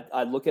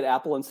 I look at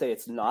Apple and say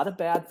it's not a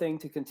bad thing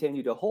to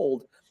continue to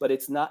hold, but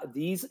it's not.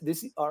 These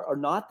are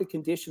not the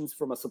conditions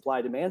from a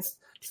supply-demand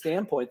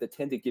standpoint that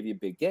tend to give you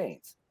big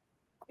gains.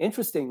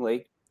 Interesting.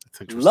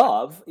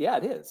 Love, yeah,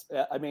 it is.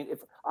 I mean,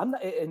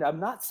 I'm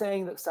not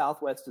saying that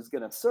Southwest is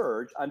going to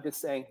surge. I'm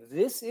just saying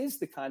this is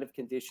the kind of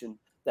condition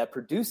that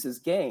produces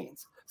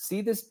gains.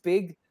 See this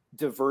big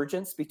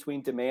divergence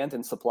between demand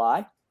and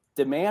supply?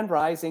 Demand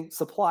rising,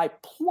 supply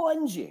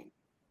plunging.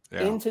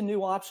 into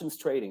new options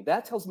trading.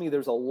 That tells me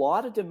there's a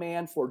lot of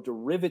demand for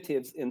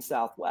derivatives in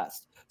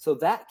Southwest. So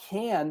that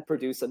can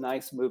produce a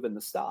nice move in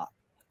the stock.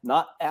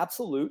 Not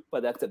absolute,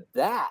 but that's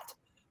that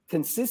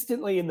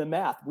consistently in the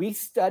math. We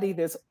study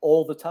this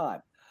all the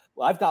time.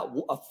 I've got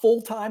a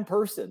full-time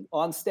person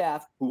on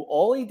staff who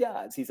all he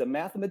does, he's a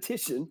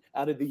mathematician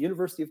out of the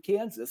University of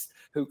Kansas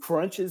who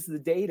crunches the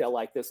data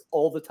like this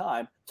all the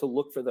time to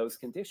look for those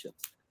conditions.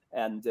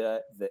 And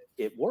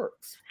it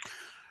works.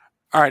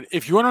 All right.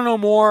 If you want to know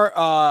more,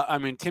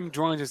 Tim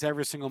joins us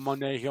every single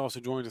Monday. He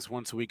also joins us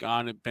once a week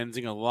on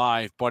Benzinga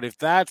Live. But if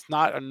that's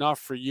not enough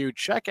for you,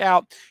 check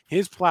out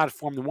his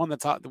platform, the one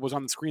that was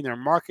on the screen there,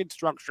 Market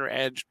Structure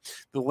Edge.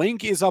 The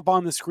link is up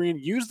on the screen.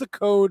 Use the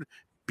code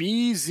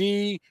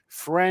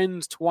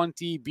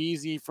BZFriends20,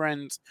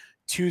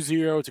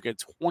 BZFriends20 to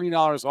get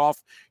 $20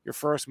 off your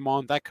first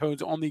month. That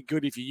code's only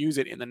good if you use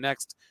it in the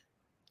next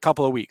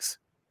couple of weeks.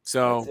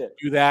 So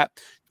do that.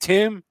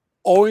 Tim,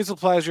 always a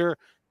pleasure.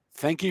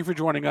 Thank you for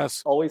joining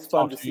us. Always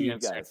fun to see you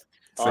guys.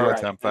 See you,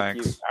 Tim.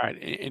 Thanks. All right.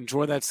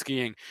 Enjoy that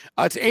skiing.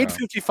 It's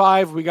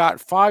 8:55. We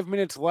got 5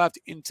 minutes left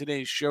in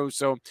today's show,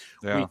 so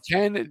we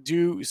can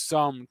do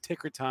some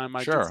ticker time.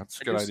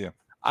 That's a good idea.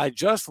 I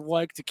just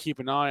like to keep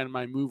an eye on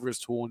my movers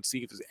tool and see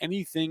if there's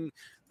anything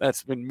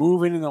that's been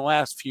moving in the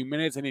last few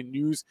minutes, any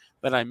news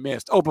that I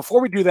missed. Oh,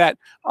 before we do that,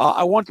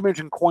 I want to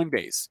mention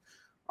Coinbase.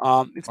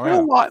 It's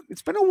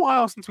been a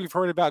while since we've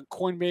heard about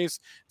Coinbase.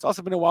 It's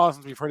also been a while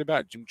since we've heard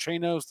about Jim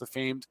Chanos, the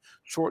famed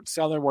short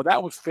seller. Well,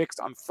 that was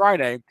fixed on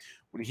Friday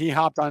when he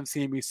hopped on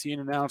CNBC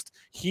and announced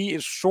he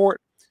is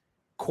short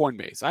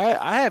Coinbase.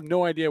 I have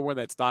no idea where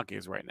that stock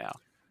is right now.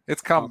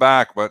 It's come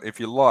back, but if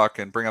you look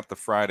and bring up the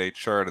Friday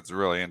chart, it's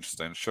really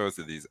interesting. It shows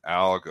you these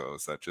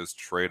algos that just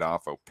trade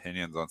off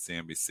opinions on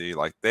CNBC.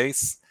 Like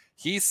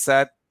he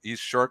said he's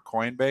short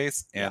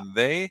Coinbase, and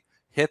they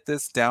hit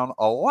this down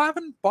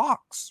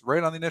 $11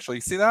 right on the initial.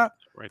 You see that?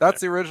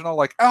 That's the original,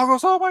 like,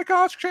 algos, oh my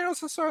gosh,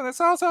 Chanos is sorry,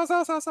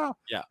 sell.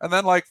 Yeah. And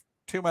then like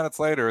 2 minutes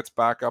later, it's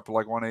back up to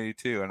like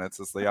 182, and it's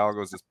just the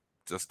algos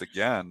just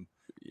again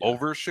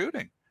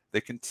overshooting. They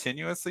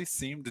continuously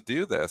seem to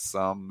do this,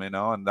 and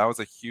that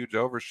was a huge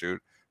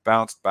overshoot.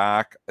 Bounced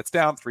back. It's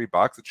down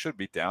 $3. It should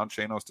be down.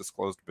 Chanos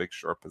disclosed a big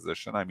short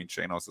position. I mean,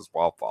 Chanos is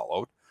well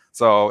followed,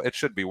 so it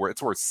should be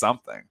worth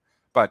something.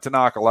 But to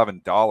knock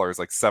 $11,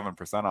 like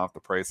 7% off the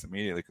price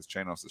immediately because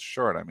Chanos is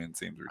short, I mean, it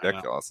seems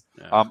ridiculous.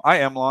 I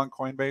am long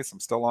Coinbase. I'm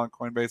still long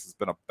Coinbase. It's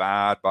been a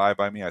bad buy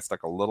by me. I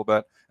stuck a little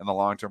bit in the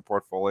long-term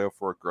portfolio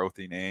for a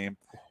growthy name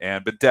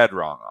and been dead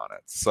wrong on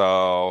it.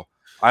 So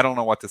I don't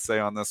know what to say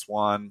on this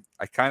one.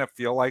 I kind of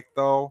feel like,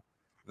 though,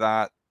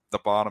 that the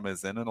bottom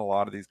is in a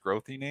lot of these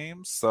growthy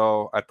names.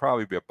 So I'd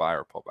probably be a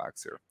buyer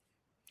pullbacks here.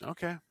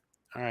 Okay.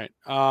 All right.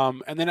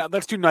 And then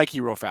let's do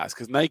Nike real fast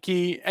because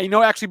Nike,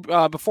 actually,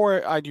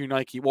 before I do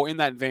Nike, well, in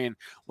that vein,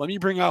 let me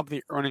bring up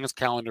the earnings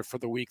calendar for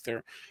the week.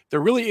 There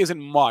really isn't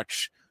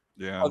much,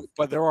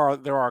 but there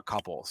are a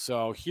couple.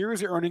 So here's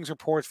the earnings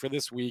reports for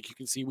this week. You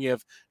can see we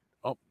have,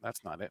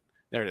 that's not it.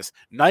 There it is.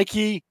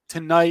 Nike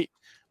tonight.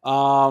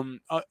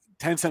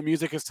 Tencent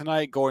Music is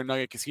tonight. Golden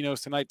Nugget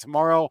Casinos tonight.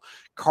 Tomorrow,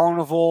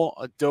 Carnival,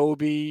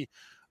 Adobe.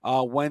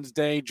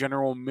 Wednesday,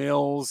 General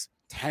Mills,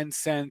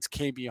 Tencent,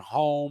 KB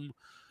Home.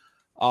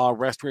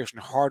 Restoration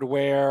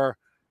Hardware,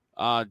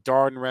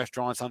 Darden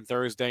Restaurants on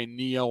Thursday,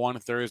 Neo on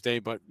Thursday,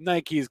 but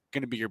Nike is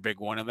going to be your big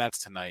one, and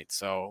that's tonight.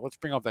 So let's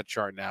bring up that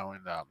chart now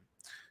and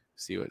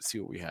see what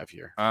we have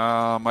here.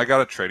 I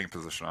got a trading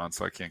position on,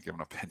 so I can't give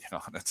an opinion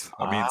on it.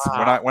 I mean,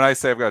 when I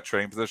say I've got a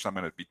trading position, I'm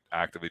going to be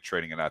actively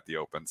trading it at the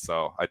open.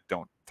 So I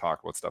don't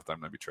talk about stuff that I'm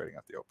going to be trading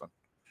at the open.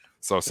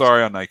 So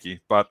sorry on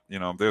Nike, but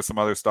there's some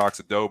other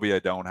stocks. Adobe I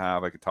don't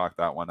have. I could talk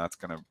that one. That's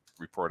going to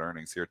report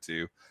earnings here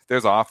too.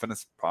 There's often a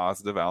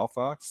positive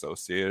alpha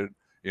associated,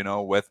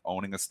 with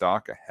owning a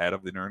stock ahead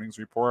of the earnings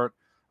report.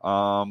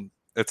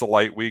 It's a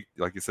light week,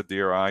 like you said, DRI,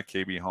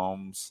 KB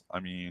Homes. I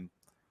mean,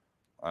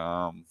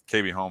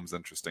 KB Homes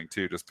interesting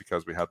too, just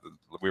because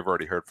we've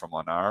already heard from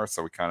Lennar,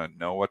 so we kind of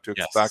know what to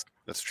expect.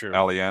 That's true.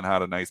 Allianz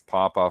had a nice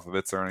pop off of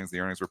its earnings. The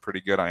earnings were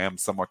pretty good. I am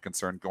somewhat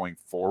concerned going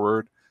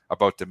forward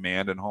about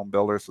demand in home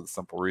builders for the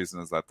simple reason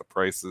is that the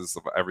prices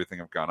of everything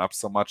have gone up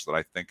so much that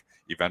I think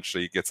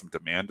eventually you get some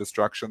demand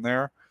destruction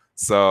there.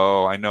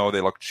 So I know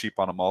they look cheap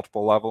on a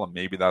multiple level, and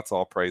maybe that's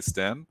all priced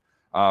in.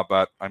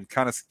 But I'm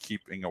kind of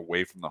keeping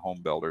away from the home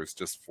builders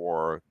just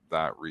for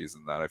that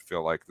reason, that I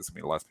feel like there's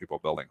going to be less people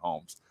building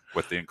homes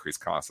with the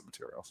increased cost of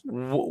materials.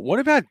 What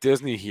about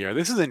Disney here?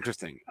 This is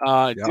interesting.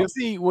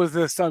 Disney was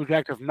the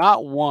subject of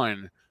not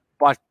one,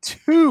 but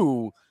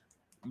two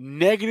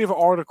negative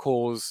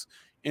articles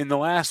in the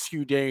last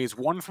few days,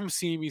 one from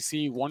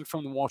CNBC, one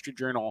from the Wall Street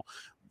Journal,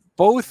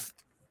 both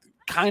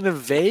kind of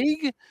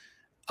vague,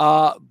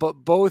 but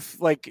both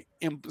like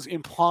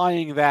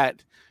implying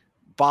that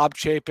Bob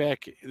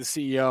Chapek, the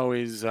CEO,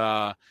 is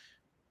I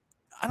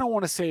don't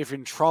want to say if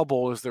in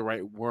trouble is the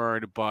right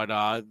word,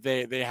 but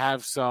they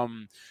have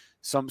some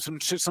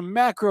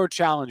macro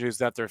challenges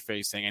that they're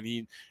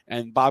facing,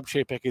 and Bob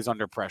Chapek is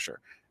under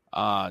pressure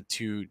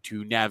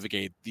to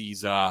navigate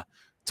these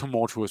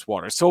tumultuous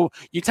waters. So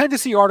you tend to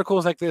see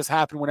articles like this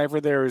happen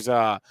whenever there's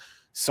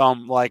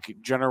some like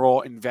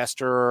general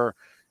investor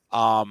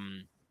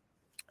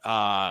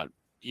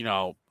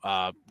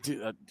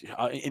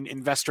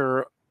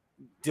investor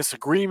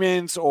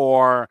disagreements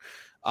or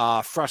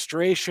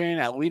frustration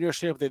at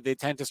leadership. They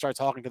tend to start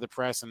talking to the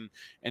press and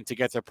to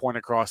get their point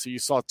across. So you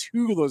saw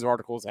 2 of those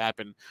articles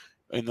happen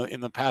in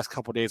the past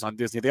couple of days on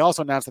Disney. They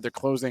also announced that they're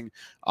closing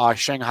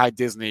Shanghai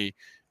Disney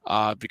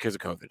because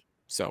of COVID.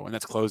 So, and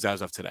that's closed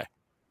as of today.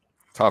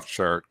 Tough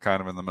chart,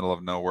 kind of in the middle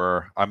of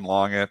nowhere. I'm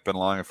long it, been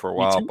long it for a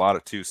while, bought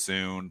it too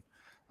soon.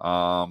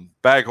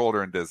 Bag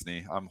holder in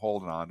Disney. I'm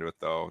holding on to it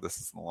though. This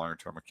is a longer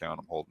term account.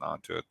 I'm holding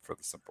on to it for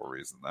the simple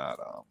reason that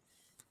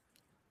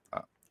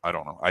I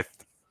don't know. I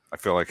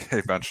feel like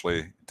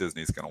eventually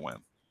Disney's going to win.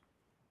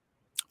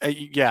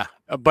 Yeah,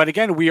 but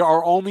again, we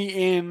are only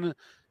in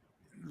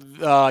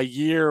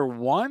year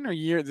 1 or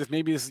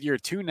maybe this is year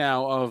 2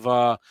 now of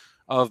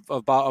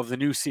the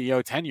new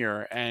CEO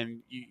tenure,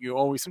 and you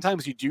always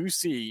sometimes you do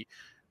see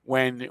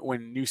when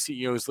new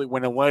CEOs,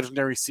 when a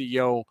legendary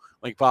CEO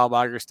like Bob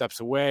Iger steps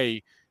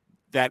away,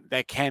 that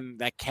can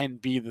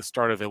be the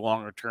start of a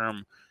longer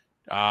term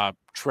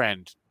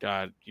trend,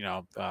 and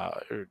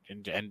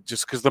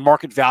just because the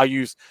market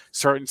values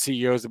certain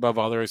CEOs above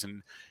others,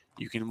 and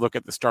you can look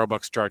at the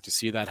Starbucks chart to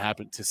see that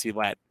happen, to see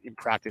that in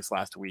practice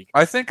last week.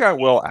 I think I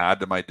will add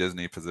to my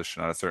Disney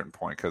position at a certain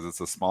point because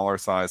it's a smaller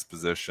size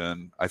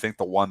position. I think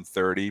the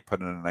 130 put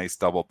in a nice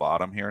double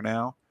bottom here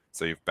now.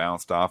 So you've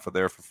bounced off of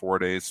there for 4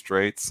 days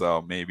straight.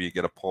 So maybe you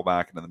get a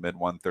pullback into the mid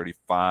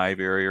 135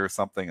 area or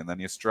something, and then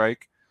you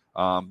strike.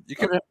 You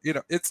can,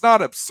 it's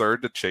not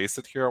absurd to chase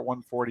it here at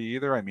 140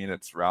 either. I mean,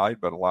 it's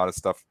rallied, but a lot of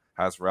stuff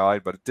has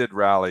rallied, but it did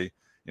rally,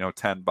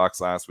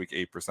 $10 last week,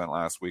 8%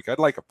 last week. I'd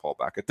like a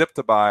pullback, a dip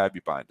to buy. I'd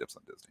be buying dips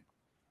on Disney.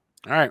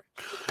 All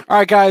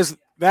right, guys,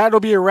 that'll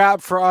be a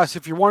wrap for us.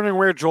 If you're wondering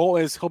where Joel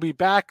is, he'll be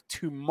back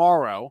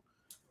tomorrow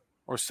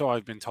or so,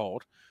 I've been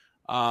told.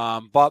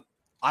 But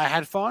I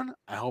had fun.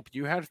 I hope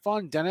you had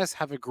fun. Dennis,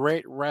 have a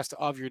great rest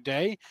of your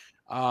day.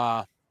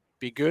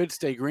 Be good,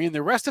 stay green.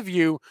 The rest of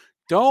you,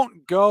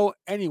 don't go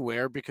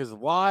anywhere because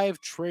live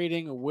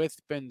trading with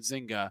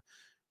Benzinga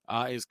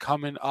is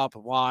coming up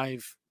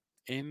live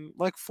in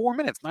like 4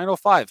 minutes,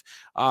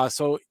 9:05.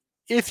 So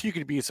if you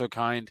could be so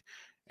kind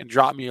and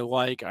drop me a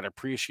like, I'd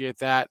appreciate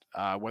that.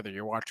 Whether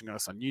you're watching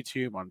us on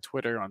YouTube, on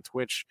Twitter, on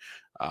Twitch,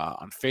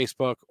 on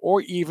Facebook,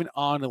 or even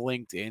on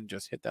LinkedIn,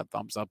 just hit that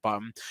thumbs up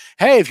button.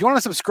 Hey, if you want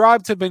to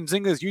subscribe to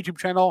Benzinga's YouTube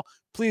channel,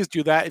 please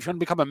do that. If you want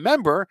to become a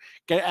member,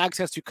 get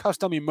access to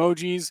custom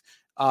emojis,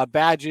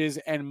 badges,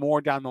 and more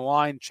down the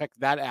line, check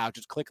that out.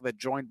 Just click the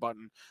join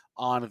button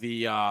on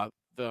the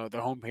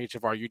homepage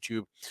of our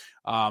YouTube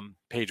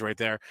page right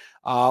there.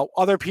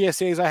 Other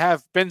PSAs I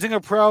have: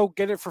 Benzinga Pro,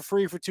 get it for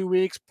free for 2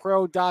 weeks,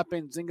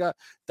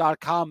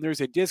 pro.benzinga.com.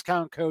 There's a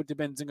discount code to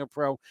Benzinga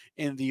Pro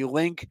in the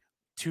link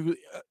to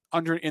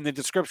in the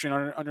description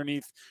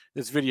underneath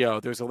this video.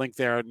 There's a link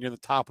there near the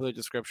top of the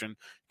description.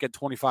 Get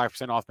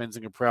 25% off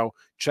Benzinga Pro.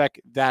 Check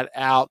that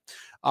out.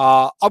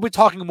 I'll be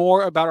talking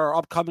more about our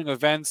upcoming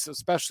events,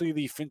 especially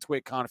the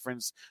FinTwit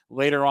conference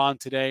later on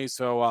today.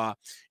 So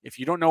if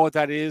you don't know what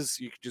that is,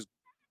 you can just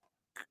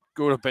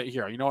go to bed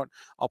here. You know what?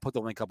 I'll put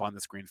the link up on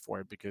the screen for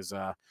it because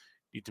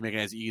need to make it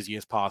as easy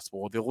as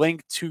possible. The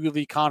link to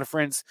the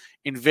conference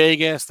in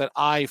Vegas that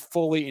I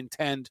fully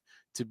intend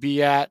to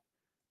be at.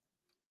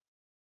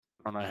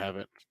 Don't I have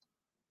it?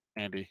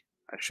 Andy,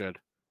 I should.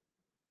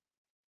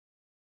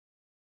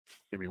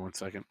 Give me 1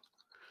 second.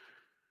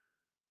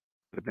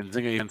 Go to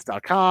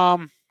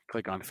BenzingaEvents.com.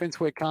 Click on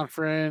FinTwit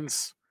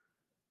Conference.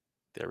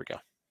 There we go.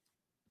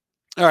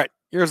 All right.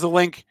 Here's the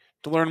link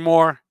to learn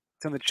more.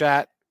 It's in the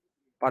chat.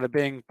 Bada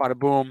bing, bada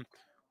boom.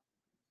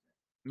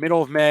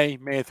 Middle of May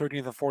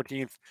 13th and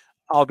 14th.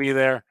 I'll be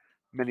there.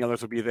 Many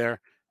others will be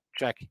there.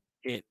 Check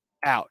it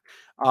out.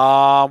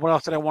 What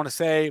else did I want to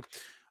say?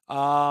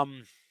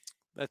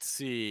 Let's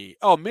see.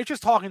 Oh, Mitch is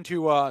talking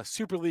to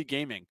Super League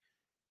Gaming.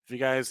 If you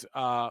guys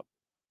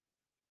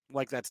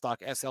like that stock,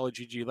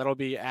 SLGG, that'll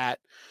be at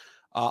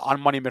on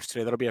Money Mitch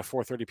today. That'll be at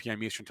 4:30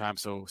 p.m. Eastern time.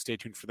 So stay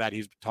tuned for that.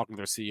 He's talking to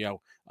their CEO,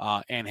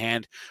 Ann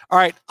Hand. All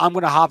right, I'm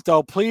going to hop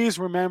though. Please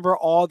remember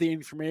all the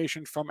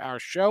information from our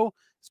show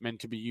is meant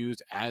to be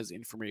used as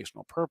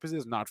informational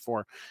purposes, not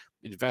for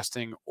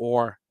investing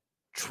or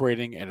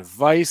trading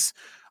advice.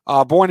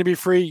 Born to be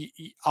free.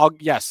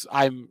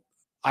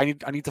 I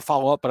need to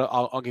follow up, but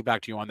I'll get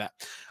back to you on that.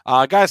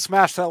 Guys,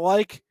 smash that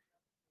like.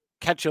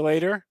 Catch you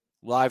later.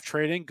 Live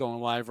trading,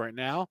 going live right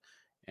now.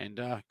 And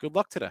good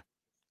luck today.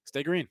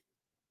 Stay green.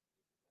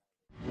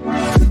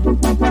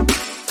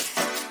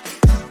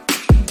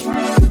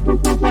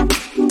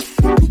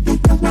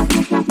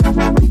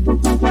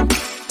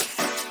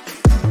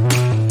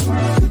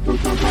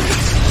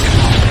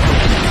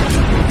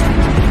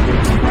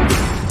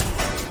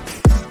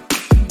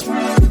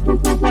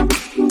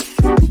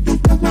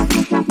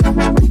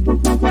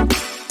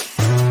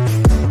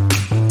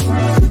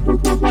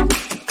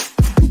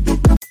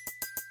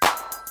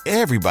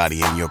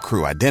 Everybody in your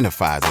crew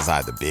identifies as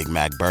either Big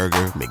Mac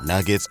Burger,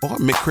 McNuggets, or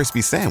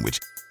McCrispy Sandwich.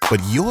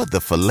 but you're the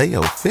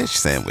Filet-O-Fish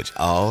Sandwich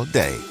all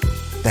day.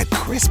 That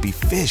crispy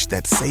fish,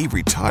 that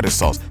savory tartar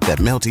sauce, that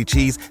melty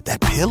cheese,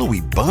 that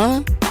pillowy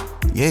bun.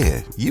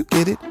 Yeah, you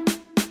get it.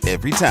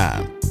 Every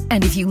time.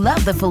 And if you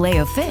love the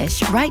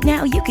Filet-O-Fish, right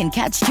now you can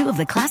catch 2 of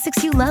the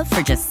classics you love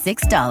for just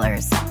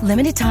 $6.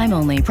 Limited time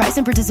only. Price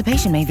and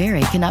participation may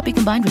vary. Cannot be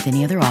combined with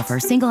any other offer.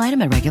 Single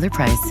item at regular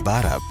price.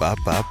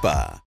 Ba-da-ba-ba-ba.